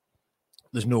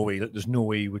 there's no way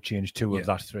he would change 2 of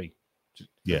that 3.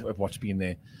 of what's been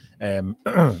there.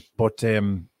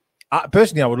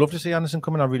 Personally, I would love to see Anderson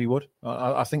coming. I really would.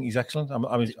 I think he's excellent.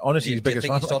 I mean, honestly, do you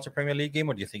think he starts a Premier League game,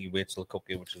 or do you think he waits till the cup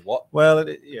game, which is what? Well,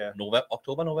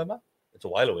 October, November. It's a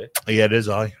while away. Yeah, it is.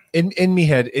 In me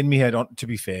head. To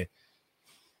be fair,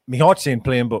 my heart's saying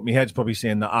playing, but my head's probably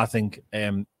saying that I think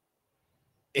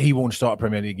he won't start a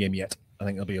Premier League game yet. I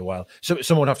think it'll be a while. So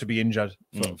someone would have to be injured.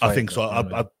 I think so.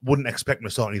 I wouldn't expect him to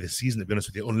start any this season, to be honest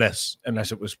with you, unless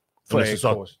it was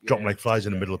dropping like flies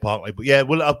in the middle of the park. But yeah,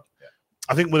 well,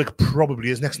 I think Willock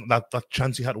probably is next. That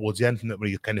chance he had towards the end, where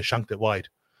he kind of shanked it wide.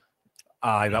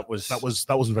 That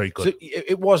wasn't very good. So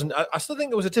it wasn't. I still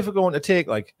think it was a difficult one to take.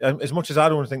 Like as much as I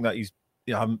don't think that he's,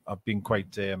 I've been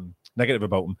quite negative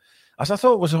about him. As I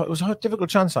thought it was a difficult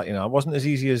chance. That it wasn't as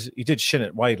easy as he did shin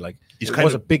it wide. Like it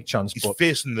was a big chance. He's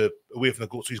facing away from the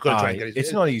goal, so he's got to try and get it.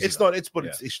 It's not easy. It's not. He'll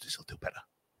do better.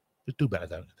 He'll do better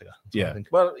down there. Yeah.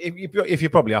 Well, if you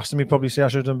probably asked him, he'd probably say I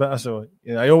should have done better. So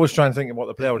I always try and think of what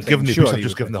the player would think.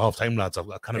 Just given the half time, lads, I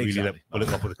kind of really let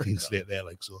Willock up with a clean slate there.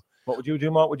 Like so. What would you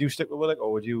do, Mark? Would you stick with Willock,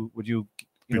 or would you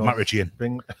bring Matt Ritchie in?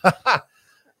 Bring.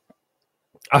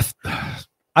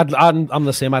 I'm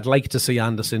the same. I'd like to see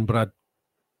Anderson, but I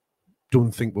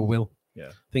don't think we will. Yeah,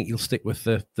 I think he'll stick with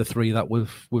the three that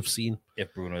we've seen.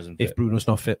 If Bruno's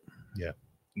not fit. Yeah.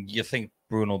 You think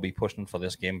Bruno will be pushing for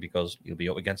this game because he'll be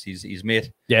up against his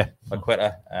mate? Yeah,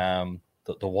 Paqueta,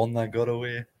 the one that got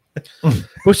away. But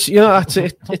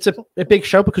it's a big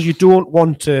shout because you don't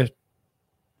want to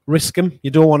risk him.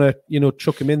 You don't want to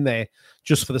chuck him in there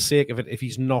just for the sake of it if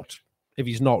he's not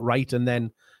right, and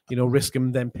then risk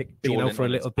him then being out for a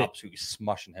little bit. Absolutely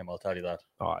smashing him, I'll tell you that.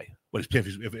 Aye. Well,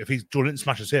 if he's Joe Linton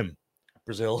smashes him,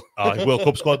 Brazil. World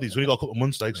Cup squad. He's only got a couple of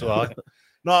months, like so.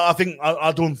 No,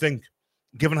 I don't think,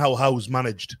 given how Howe's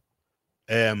managed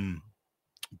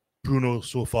Bruno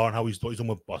so far and how he's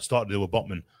done started to do with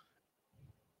Botman,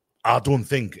 I don't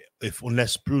think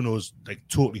unless Bruno's like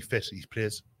totally fit, he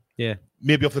plays. Yeah,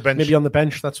 maybe off the bench. Maybe on the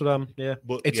bench. That's what I'm. Yeah,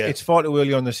 but it's far too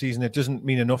early on the season. It doesn't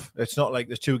mean enough. It's not like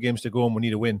there's 2 games to go and we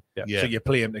need a win. Yeah. So you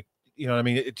play him. You know what I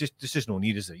mean? There's just no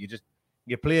need, is there?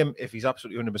 You play him if he's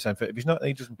absolutely 100% fit. If he's not,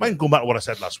 he doesn't. Might go back to what I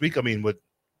said last week. I mean,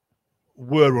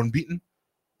 we're unbeaten,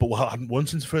 but we hadn't won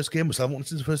since the first game. We still haven't won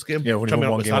since the first game. Yeah, we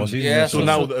won one game all season. Yeah, so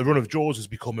now a run of draws has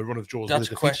become a run of draws.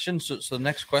 That's a question. So the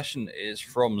next question is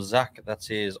from Zach that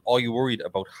says, are you worried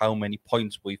about how many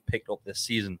points we've picked up this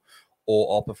season,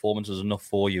 or our performance is enough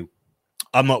for you?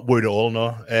 I'm not worried at all,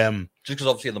 no. Just because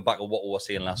obviously on the back of what we were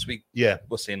saying last week,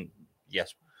 we're saying,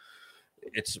 yes,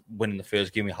 it's winning the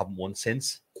first game we haven't won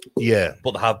since. Yeah.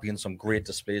 But there have been some great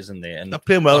displays in there. And they're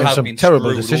playing well. And some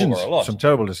terrible decisions. Some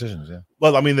terrible decisions, yeah.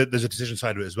 Well, I mean, there's a decision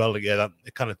side of it as well. Like, that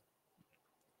it kind of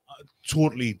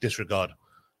totally disregard.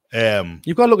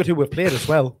 You've got to look at who we've played as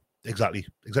well. Exactly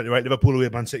right. Liverpool away,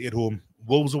 Man City at home,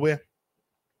 Wolves away.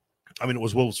 I mean, it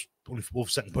was Wolves'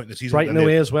 second point in the season. Brighton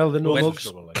away as well. The no mugs.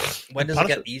 When does it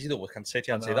get easy though? We can sit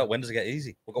here and say that. When does it get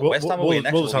easy? We've got West Ham away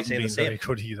next. Wolves we'll haven't been very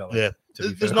good either. Yeah,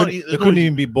 they couldn't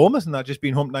even beat Bournemouth, and that just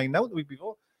been humped 9-0 the week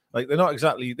before. Like they're not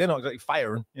exactly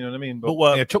firing. You know what I mean?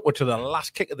 But they took one to the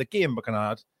last kick of the game,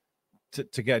 Buckingham,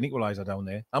 to get an equaliser down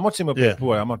there. I'm not saying we're being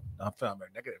poor. I'm very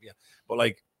negative, yeah. But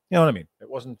like, you know what I mean? It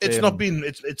wasn't. It's not been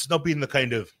the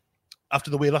kind of,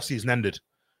 after the way last season ended.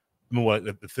 More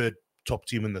like the third top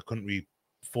team in the country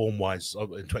form-wise in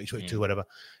 2022, whatever.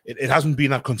 It hasn't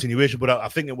been that continuation, but I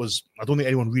think it was. I don't think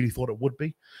anyone really thought it would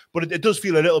be. But it does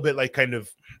feel a little bit like kind of,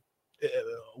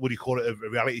 what do you call it, a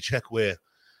reality check where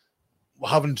we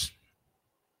haven't.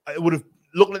 It would have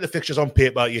looking at the fixtures on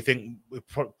paper, you think we'd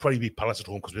probably be Palace at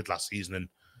home because we did last season and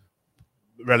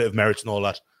relative merits and all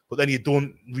that. But then you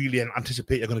don't really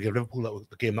anticipate you're going to give Liverpool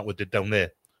the game that we did down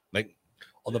there, like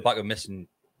on the back of missing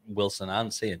Wilson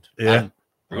and Saint. Yeah.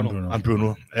 And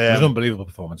Bruno. It was an unbelievable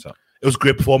performance. That. It was a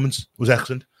great performance. It was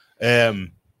excellent. The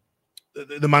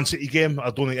Man City game,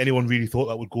 I don't think anyone really thought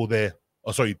that would go there.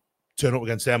 Turn up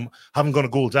against them. Haven't gone a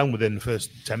goal down within the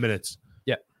first 10 minutes.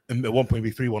 Yeah. And at one point,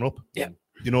 we 3-1 up. Yeah.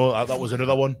 You know, that was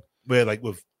another one where, like,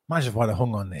 we've. Imagine what I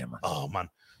hung on there, man. Oh, man.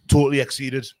 Totally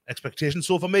exceeded expectations.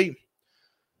 So for me,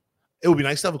 it would be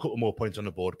nice to have a couple more points on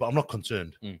the board, but I'm not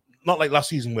concerned. Not like last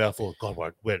season where I thought, God,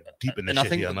 we're deep in this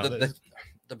shit here.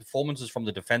 The performances from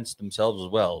the defence themselves as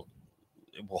well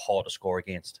were hard to score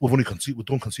against. We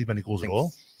don't concede many goals at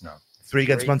all. No. 3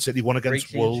 against Man City, 1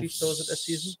 against Wolves. This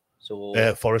season.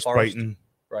 So Forest, Brighton,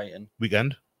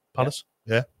 weekend, Palace.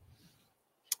 Yeah.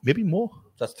 Maybe more.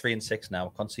 That's 3 and 6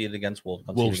 now. Conceded against Wolves,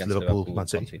 against Liverpool, Man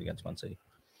City. Conceded against Man City.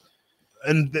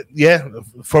 And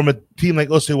from a team like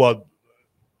us who are,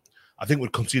 I think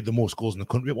we'd concede the most goals in the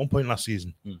country at one point last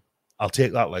season. I'll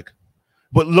take that.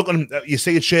 But look, you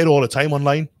see it shared all the time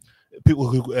online. people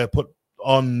who put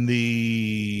on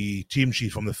the team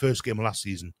sheet from the first game of last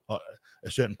season, or a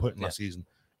certain point in last season,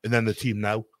 and then the team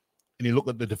now, and you look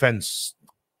at the defense,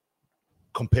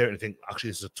 compare it and think, actually,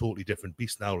 this is a totally different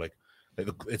beast now. Like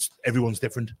it's everyone's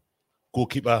different.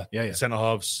 Goalkeeper, centre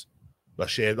halves.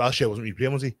 Last year wasn't really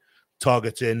playing, was he?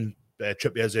 Target's in,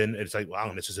 Trippier's in. It's like,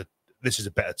 wow, this is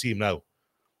a better team now.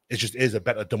 It just is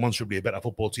demonstrably a better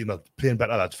football team. They're playing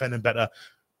better, they're defending better,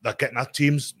 they're getting at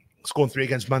teams, scoring 3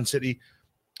 against Man City,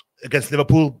 against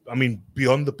Liverpool. I mean,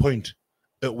 beyond the point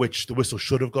at which the whistle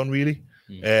should have gone, really.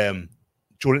 Joe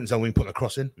Linton's when putting a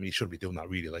cross in. I mean, he shouldn't be doing that,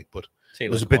 really. But it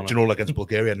was a bit, against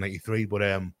Bulgaria in '93.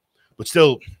 But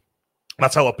still,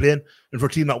 that's how we're playing. And for a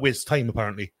team that wastes time,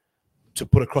 apparently, to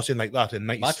put a cross in like that in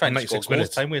 96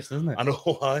 minutes, time wasting, isn't it? I know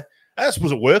why. I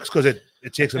suppose it works because it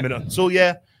takes a minute. So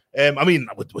yeah. I mean,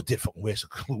 we did fucking waste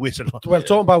a lot. Well,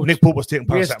 talking about Nick Pope was taking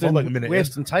paracetamol like a minute.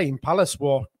 Wasting time. Palace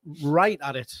were right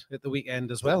at it at the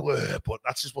weekend as well. But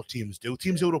that's just what teams do.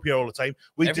 Teams do it up here all the time.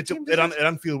 We did at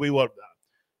Anfield.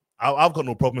 I've got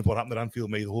no problem with what happened at Anfield.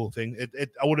 Made the whole thing.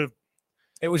 I would have.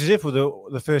 It was as if we're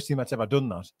the first team that's ever done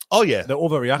that. Oh yeah, the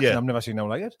overreaction. Yeah. I've never seen no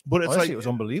like it. But it's honestly, it was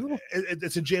unbelievable.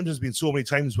 It's in James. Has been so many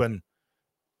times when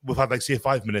we've had say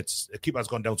 5 minutes, a keeper's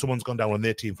gone down, someone's gone down on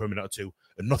their team for a minute or two,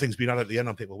 and nothing's been added at the end.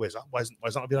 I'm thinking, well, where's that? Why isn't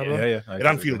that been added? Yeah. At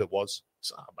Anfield, it was.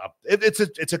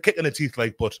 It's a kick in the teeth,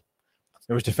 but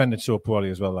it was defended so poorly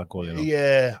as well. That goal,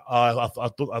 Yeah,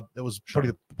 it was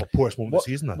probably the poorest moment of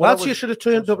the season. Well, you should have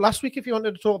turned up last week if you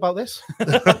wanted to talk about this.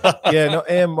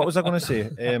 What was I going to say?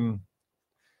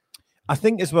 I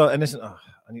think as well, and listen, I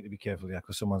need to be careful here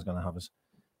because someone's going to have us.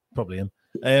 Probably him.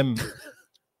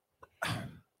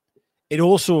 It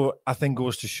also, I think,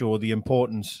 goes to show the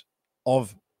importance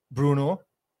of Bruno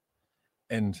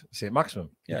and St. Maximum.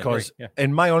 Because,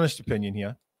 in my honest opinion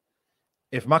here,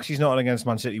 if Maxi's not on against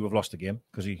Man City, we've lost the game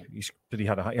because he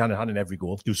had a hand in every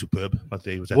goal. He was superb that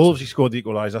day. Wolves, he scored the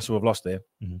equaliser, so we've lost there.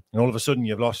 Mm-hmm. And all of a sudden,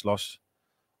 you've lost,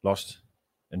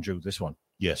 and drew this one.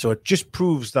 Yeah. So it just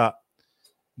proves that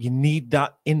you need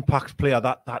that impact player,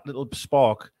 that little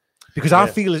spark. Because I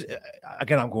feel,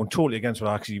 again, I'm going totally against what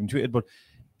I actually even tweeted, but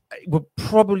we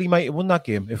probably might have won that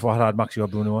game if I had Maxi or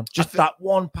Bruno on. Just that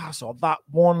one pass or that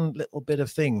one little bit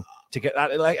of thing to get that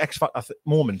X factor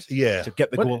moment. Yeah, to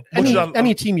get the goal.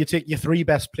 Any team you take your 3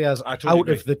 best players out of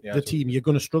the team, you're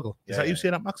going to struggle. Is that you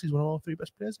saying that Maxi's one of our 3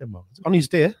 best players? On his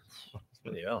day.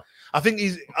 Yeah, I think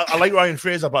I like Ryan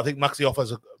Fraser, but I think Maxi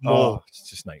offers a more. It's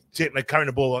just nice. Carrying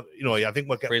the ball. I think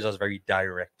Fraser's very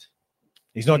direct.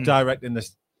 He's not direct in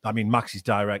this. I mean, Maxi's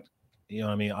direct. You know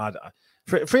what I mean?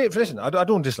 Listen, I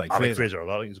don't dislike Fraser a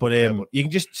lot, but you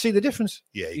can just see the difference.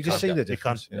 Yeah, you just see the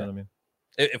difference. You know what I mean?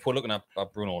 If we're looking at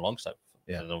Bruno alongside,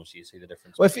 then obviously you see the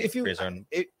difference. Well,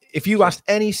 if you asked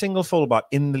any single fullback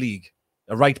in the league,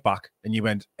 a right back, and you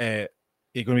went, "You're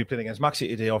going to be playing against Maxi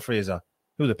today or Fraser,"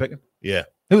 who are they picking? Yeah,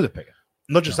 who are they picking?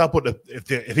 Not just that, but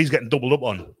if he's getting doubled up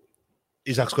on,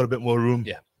 Isaac's got a bit more room.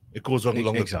 Yeah. It goes along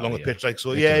the pitch,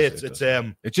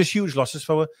 it's just huge losses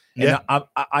for her. Yeah,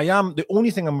 I am the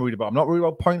only thing I'm worried about. I'm not worried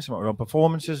about points. I'm not worried about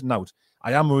performances. No,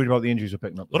 I am worried about the injuries we're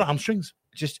picking up. A lot of hamstrings.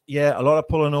 Just a lot of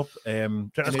pulling up.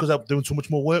 That's because they're doing so much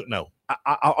more work now.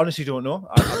 I honestly don't know.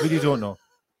 I really don't know.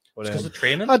 Because of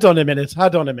training. Hold on a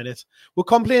minute. We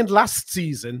complained last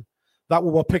season that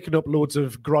we were picking up loads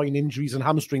of groin injuries and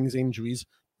hamstrings injuries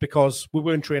because we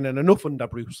weren't training enough under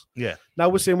Bruce. Yeah. Now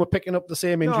we're saying we're picking up the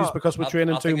same injuries because we're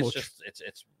training too much.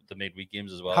 It's the midweek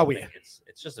games as well. How we?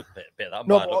 It's just a bit of that.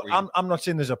 No, I'm not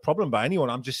saying there's a problem by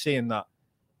anyone. I'm just saying that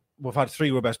we've had 3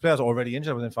 of our best players already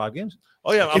injured within 5 games.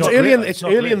 Oh yeah, it's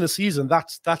early in the season.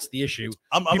 That's the issue.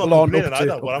 I'm not complaining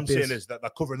either. What I'm saying is that they're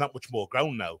covering that much more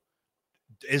ground now.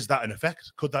 Is that an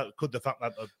effect? Could the fact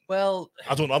that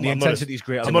I don't know. The intensity is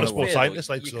great. I'm not a sports scientist.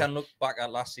 You can look back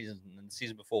at last season and the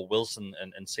season before Wilson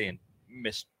and saying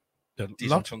missed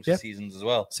decent chunks of seasons as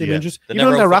well. Same injuries. They're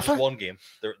never out for one game.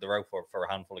 They're out for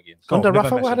a handful of games. Under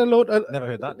Rafa, we had a load. Never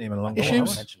heard that name in a long time.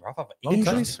 Issues.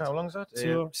 Injuries. How long is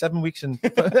that? 7 weeks and.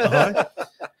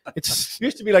 It's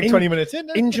used to be like 20 minutes in.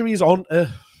 Injuries on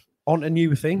a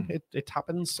new thing. It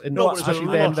happens. No, there's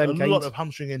a lot of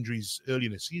hamstring injuries early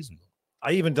in the season.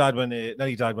 I even died when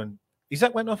Nelly died when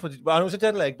Isaac went off. Well, it was a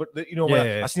dead leg, but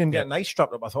I seen him get nice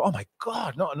strapped up. I thought, oh my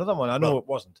god, not another one. I know it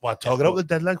wasn't. Well, talking about the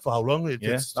dead leg for how long?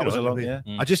 That was a long. Yeah,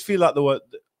 I just feel like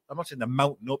I'm not saying they're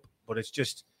mounting up, but it's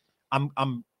just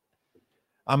I'm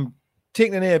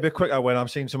taking an air a bit quicker when I'm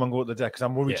seeing someone go to the deck because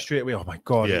I'm worried straight away. Oh my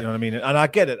god, you know what I mean? And I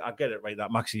get it, right?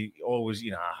 That Maxi always,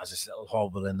 has this little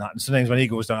hobble in that, and sometimes when he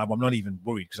goes down, I'm not even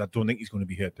worried because I don't think he's going to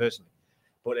be hurt personally.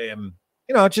 But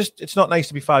it's not nice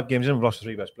to be 5 games in and we've lost the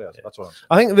 3 best players. That's what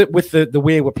I think that with the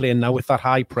way we're playing now, with that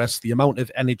high press, the amount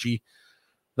of energy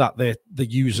that they're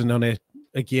using on a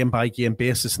game by game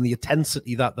basis, and the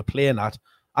intensity that they're playing at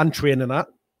and training at,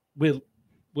 will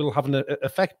have an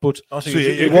effect. But no, I'm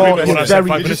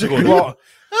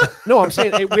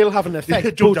saying it will have an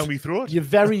effect. Jump down my throat. You're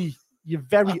very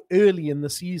early in the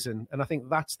season, and I think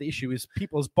that's the issue: is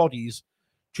people's bodies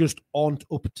just aren't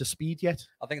up to speed yet.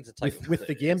 I think it's a type with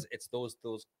the game. It's those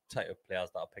type of players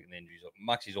that are picking the injuries up.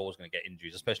 Maxie's always going to get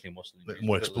injuries, especially muscle injuries.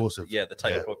 More explosive. The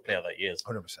type of player that he is.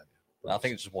 100%. I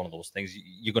think it's just one of those things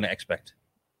you're going to expect.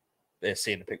 They're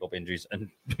seeing to pick up injuries, and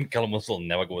Callum Russell will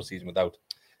never go a season without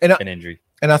an injury.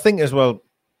 And I think as well,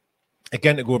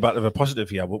 again, to go back to the positive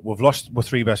here, we've lost our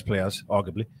 3 best players,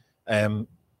 arguably, and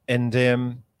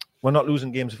we're not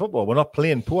losing games of football. We're not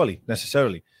playing poorly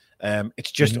necessarily.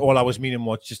 It's just all I was meaning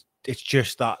was it's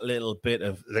just that little bit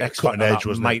of extra edge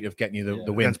that might have gotten you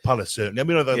the win. Against Palace, certainly. I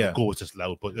mean, the goal was just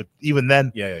loud, but even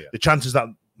then, the chances that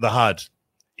they had,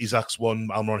 Isaac's one,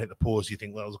 Almiron hit the post. You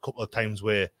think, well, there was a couple of times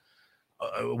where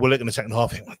we're looking in the second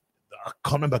half. I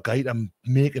can't remember Gaeta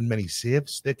making many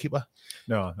saves, their keeper.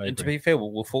 No, and to be fair,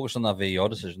 we'll focus on that VAR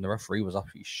decision. The referee was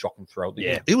absolutely shocking throughout the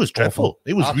game. It was dreadful.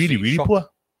 It was absolutely really, really poor.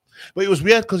 But it was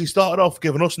weird because he started off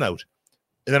giving us an out.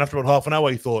 And then after about half an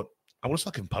hour, he thought, I want to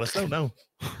start giving Palace out now.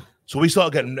 So we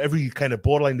started getting every kind of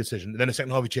borderline decision. And then the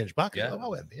second half, he changed back. Yeah.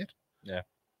 Oh, mate. Yeah.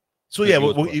 So,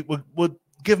 we'll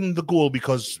give him the goal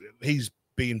because he's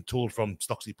being told from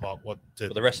Stockley Park what to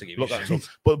the rest of the game. Look at.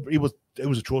 But it was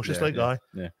atrocious,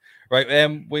 Yeah.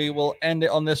 Right. We will end it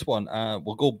on this one.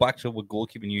 We'll go back to the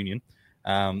goalkeeping union.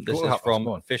 This is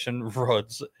from Fish and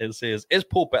Rods. It says, is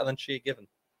Pope better than Shea Given?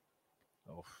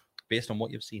 Based on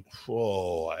what you've seen.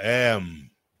 I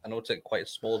know it's quite a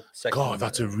small section. God,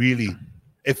 that's a really...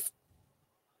 If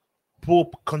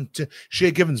Pope...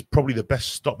 Shea Given's probably the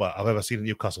best stopper I've ever seen in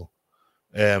Newcastle.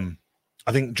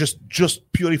 I think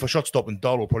just purely for shot stopping,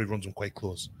 Darlow probably runs him quite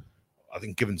close. I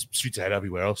think Given's streets ahead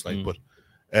everywhere else. But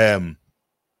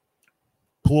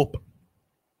Pope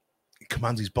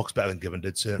commands his box better than Given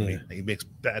did, certainly. Yeah. He makes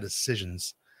better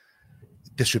decisions.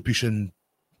 Distribution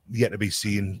yet to be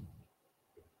seen.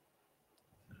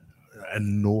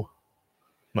 And no,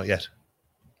 not yet.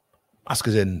 Ask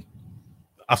us in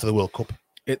after the World Cup.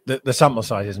 The sample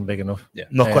size isn't big enough. Yeah,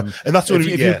 not quite. And that's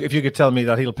if you could tell me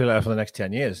that he'll play there for the next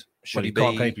 10 years, should he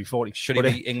be 40? Should he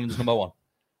be England's number 1?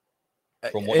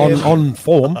 From on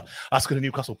form, asking a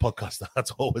Newcastle podcast. That's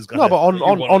always going. No, but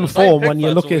on form, when you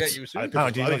look at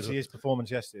did you see his performance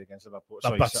yesterday against Liverpool?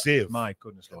 That save, my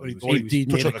goodness, Lord. He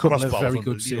made a couple of very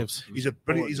good saves. He's a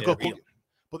good.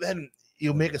 But then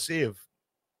he'll make a save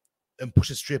and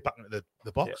push it straight back into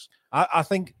the box. Yeah. I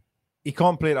think he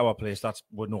can't play at our place.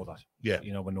 We know that. Yeah,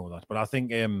 we know that. But I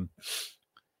think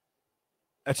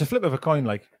it's a flip of a coin.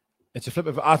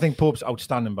 I think Pope's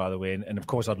outstanding, by the way, and of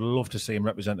course I'd love to see him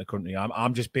represent the country.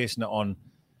 I'm just basing it on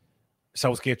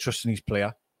Southgate trusting his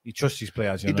player. He trusts his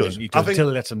players. He does. He does until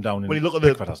he lets them down. When you look at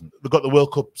they've got the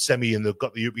World Cup semi and they've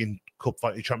got the European Cup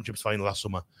Championships final last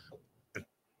summer.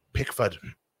 Pickford.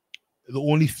 The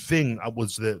only thing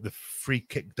was the free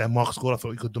kick Denmark scored. I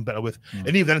thought he could have done better with, and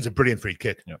even then it's a brilliant free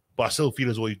kick. Yeah. But I still feel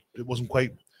as though it wasn't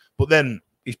quite. But then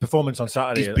his performance on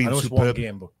Saturday, he's been superb.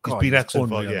 Game, but he's been excellent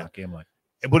for that game.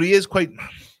 But he is quite. I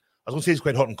was going to say he's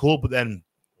quite hot and cold, but then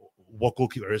what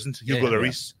goalkeeper isn't? Hugo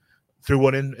Lloris threw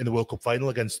one in the World Cup final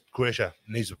against Croatia,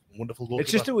 and he's a wonderful goalkeeper.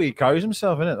 It's just the way he carries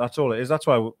himself, isn't it? That's all it is. That's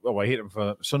why I hate him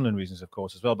for Sunderland reasons, of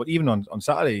course, as well. But even on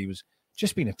Saturday, he was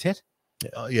just being a tit.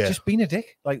 Just being a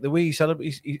dick. Like the way he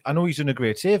celebrates. I know he's doing a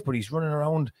great save, but he's running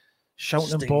around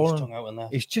shouting and bawling.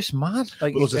 He's just mad.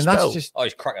 Like, and that's just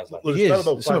he's crackers. Well, he is.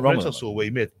 About 5 minutes or so where he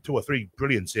made 2 or 3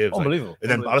 brilliant saves. Unbelievable. And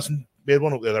then Alisson made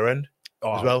one up the other end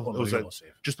as well. It was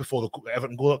just before the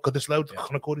Everton goal got disallowed,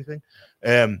 Conor Cody thing.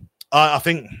 I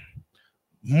think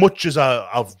much as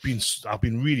I've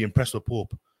been really impressed with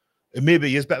Pope, and maybe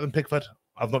he is better than Pickford.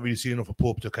 I've not really seen enough of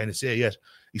Pope to kind of say yet.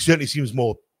 He certainly seems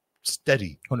more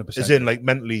steady, 100%. As in, like,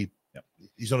 mentally,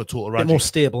 he's on a total bit more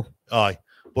stable. Aye,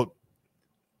 but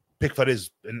Pickford he's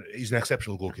an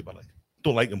exceptional goalkeeper. Like,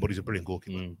 don't like him, but he's a brilliant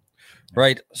goalkeeper.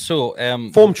 Right. So,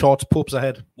 form charts, Pope's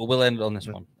ahead. Well, we'll end it on this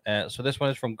one. So this one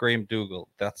is from Graham Dougal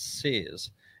that says,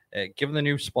 given the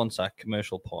new sponsor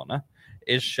commercial partner,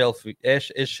 is Shelby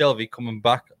coming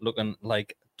back looking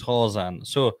like Tarzan?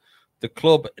 So the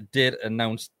club did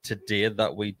announce today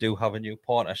that we do have a new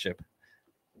partnership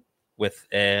with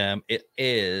it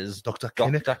is Dr.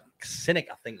 Cynic,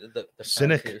 I think the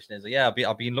Cynic is. Yeah,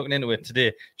 I've been looking into it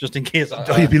today just in case.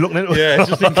 You've been looking into it, yeah,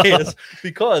 just in case,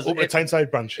 because Open a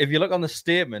Tyneside branch. If you look on the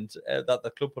statement that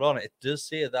the club put on it does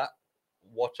say that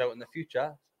watch out in the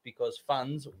future because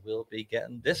fans will be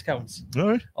getting discounts All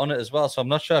right. on it as well. So I'm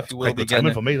not sure if you will Quite be the timing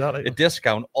getting for me, that, a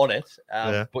discount on it.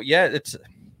 Yeah. But yeah,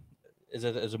 is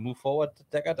it a move forward,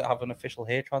 Decker, to have an official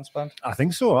hair transplant? I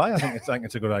think so. I think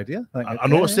it's a good idea. I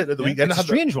noticed it at the weekend. It's a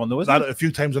strange one, though, isn't I had it? it a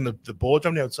few times on the boards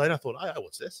on the outside. I thought,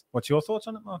 what's this? What's your thoughts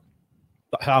on it, Mark?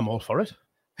 I'm all for it.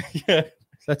 Yeah.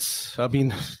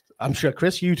 I'm sure,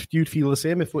 Chris, you'd feel the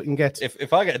same if we can get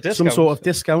if I get a discount, some sort of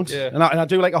discount. Yeah. And I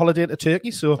do like a holiday to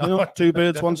Turkey, so two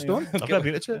birds, one stone. I've never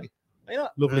been to Turkey. Yeah.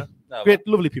 Lovely, No, great,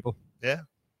 lovely people. Yeah.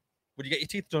 Would you get your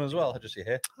teeth done as well, or just your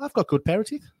hair? I've got good pair of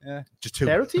teeth. Yeah. Just two.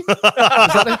 Pair of teeth? Is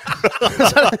that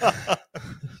it?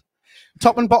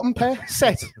 Top and bottom pair?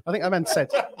 Set. I think I meant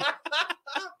set.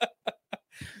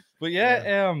 But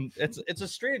yeah, it's a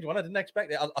strange one. I didn't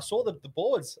expect it. I saw the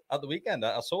boards at the weekend.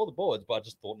 I saw the boards, but I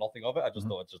just thought nothing of it. I just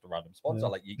thought it's just a random sponsor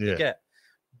like you get.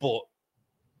 But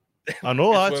I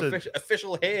know it's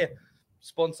official hair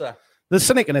sponsor. The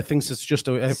cynic in it thinks it's just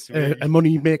a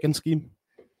money making scheme.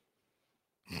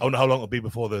 I wonder how long it'll be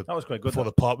before That was quite good. before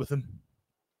they part with him.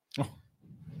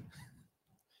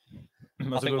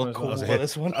 I think we'll call That's a for hit.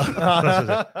 this one.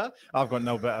 I've got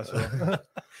no better. So.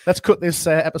 Let's cut this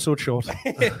episode short.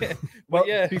 Well,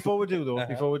 yeah. before we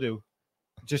do,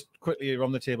 just quickly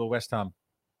on the table, West Ham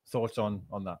thoughts on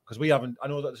that, because we haven't. I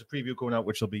know that there's a preview going out,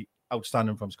 which will be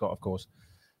outstanding from Scott, of course.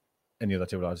 Any other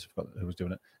two lads, forgot who was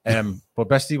doing it. But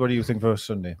Bestie, what do you think for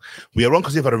Sunday? We are wrong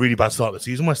because they've had a really bad start of the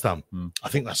season, West Ham. I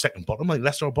think they're second bottom. Like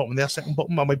Leicester are bottom, they're second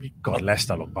bottom. I might be. God,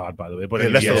 Leicester look bad, by the way. But Yeah,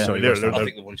 Leicester look- sorry, they're- West Ham. I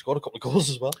think they've only scored a couple of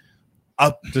goals as well.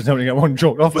 Does nobody get one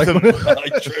joke off? Like,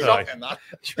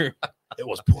 True. It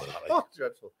was poor. That, like.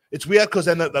 dreadful. It's weird because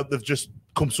then they've just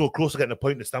come so close to getting a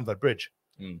point at Stamford Bridge.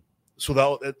 So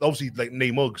that obviously like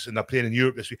name mugs and they're playing in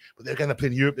Europe this week. But they're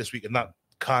playing in Europe this week, and that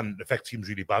can affect teams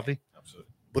really badly.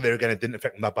 Absolutely. But there again, it didn't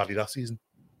affect them that badly last season.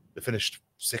 They finished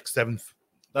 6th, 7th.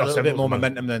 A little bit more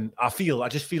momentum than I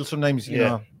just feel sometimes. You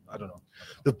know, I don't know.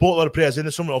 They've bought a lot of players in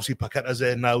the summer. Obviously, Paqueta's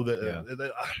there now.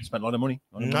 Spent a lot of money.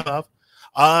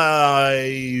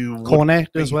 Cornet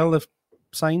as well. They've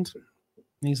signed.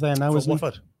 He's there now, isn't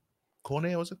Watford.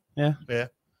 Cornet, was it? Yeah.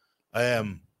 Yeah.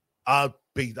 I'll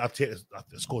take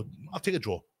a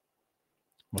draw.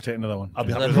 We'll take another one. I'll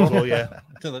be happy with a draw. Yeah.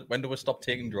 When do we stop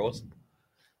taking draws?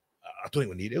 I don't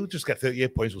think we need it. We'll just get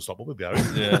 38 points. We'll stop up. We'll be all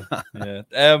right.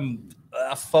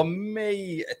 Yeah. For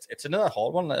me, it's another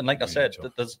hard one. And like I said, we'll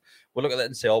look at it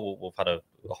and say, we've had a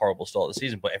horrible start of the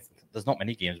season. But there's not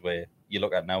many games where you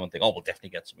look at now and think, we'll definitely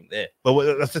get something there.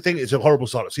 Well, that's the thing. It's a horrible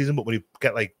start of the season. But when you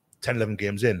get like 10, 11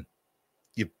 games in,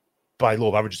 you by law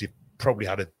of averages, you've probably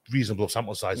had a reasonable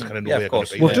sample size to kind of know where you're going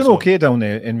to be. We've done okay down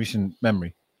there in recent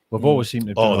memory. We've always seemed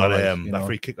to. That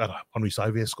free kick that Henry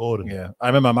Saivier scored. Yeah, I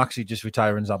remember Maxi just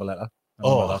retiring Zabaleta.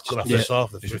 That first half,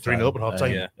 the 3-0 up at half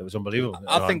time. Yeah, it was unbelievable.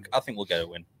 I think we'll get a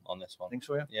win on this one. Think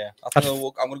so, yeah. Yeah, I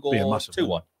think I'm going to go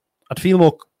 2-1. I'd feel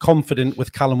more confident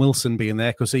with Callum Wilson being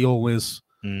there because he always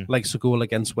likes to goal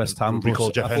against West Ham. We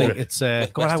call Jeff I think Hendrick. it's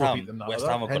West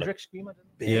Ham have got a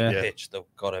big Yeah. pitch. They've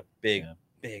got a big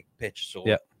pitch. So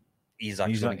he's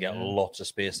actually going to get lots of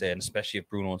space there, and especially if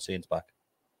Bruno and Saint's back.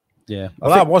 Yeah.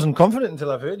 Well, I wasn't confident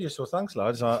until I've heard you, so thanks,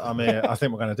 lads. I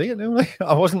think we're going to do it now. Like,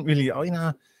 I wasn't really.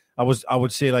 I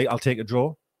would say like I'll take a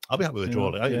draw. I'll be happy with a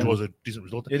draw. I think a draw is a decent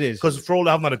result. It is, because for all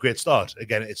they haven't had a great start.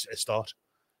 Again, it's a start.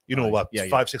 You know what?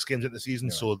 5-6 games into the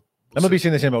season, so. I'm be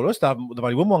saying the same about us. They've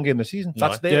only won one game this season.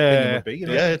 That's their opinion would be. You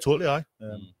know? Yeah, totally.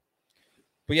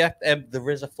 But yeah, there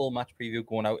is a full match preview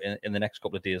going out in the next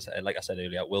couple of days. Like I said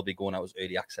earlier, it will be going out as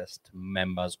early access to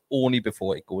members only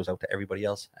before it goes out to everybody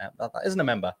else. That isn't a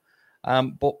member.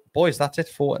 But boys, that's it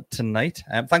for tonight.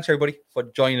 Thanks everybody for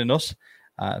joining us.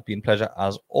 It's been a pleasure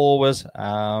as always.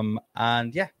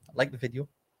 And yeah, like the video,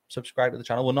 subscribe to the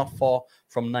channel. We're not far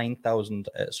from 9,000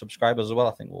 subscribers as well.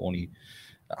 I think we're only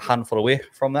a handful away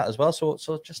from that as well. So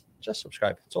just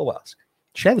subscribe. It's all we ask.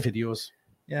 Share the videos.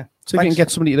 Yeah. So we can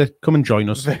get somebody to come and join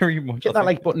us. Very much. Get that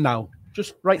like button now.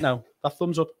 Just right now. That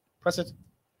thumbs up. Press it.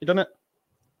 You done it?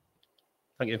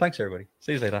 Thank you. Thanks everybody.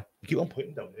 See you later. Keep on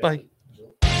putting down. Bye.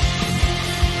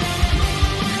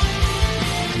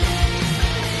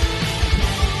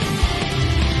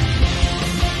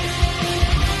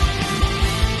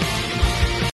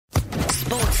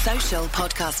 Sports Social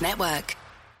Podcast Network.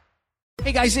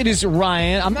 Hey guys, it is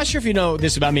Ryan. I'm not sure if you know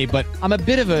this about me, but I'm a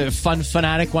bit of a fun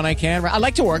fanatic when I can. I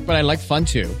like to work, but I like fun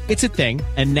too. It's a thing.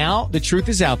 And now the truth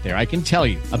is out there. I can tell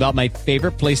you about my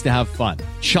favorite place to have fun.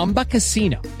 Chumba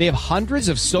Casino. They have hundreds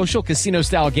of social casino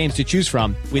style games to choose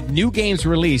from with new games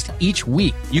released each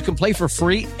week. You can play for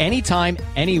free anytime,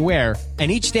 anywhere,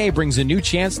 And each day brings a new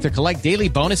chance to collect daily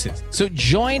bonuses. So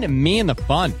join me in the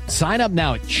fun. Sign up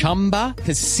now at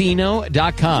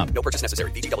ChumbaCasino.com. No purchase necessary.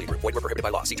 VGW Group. Void where prohibited by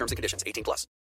law. See terms and conditions. 18+.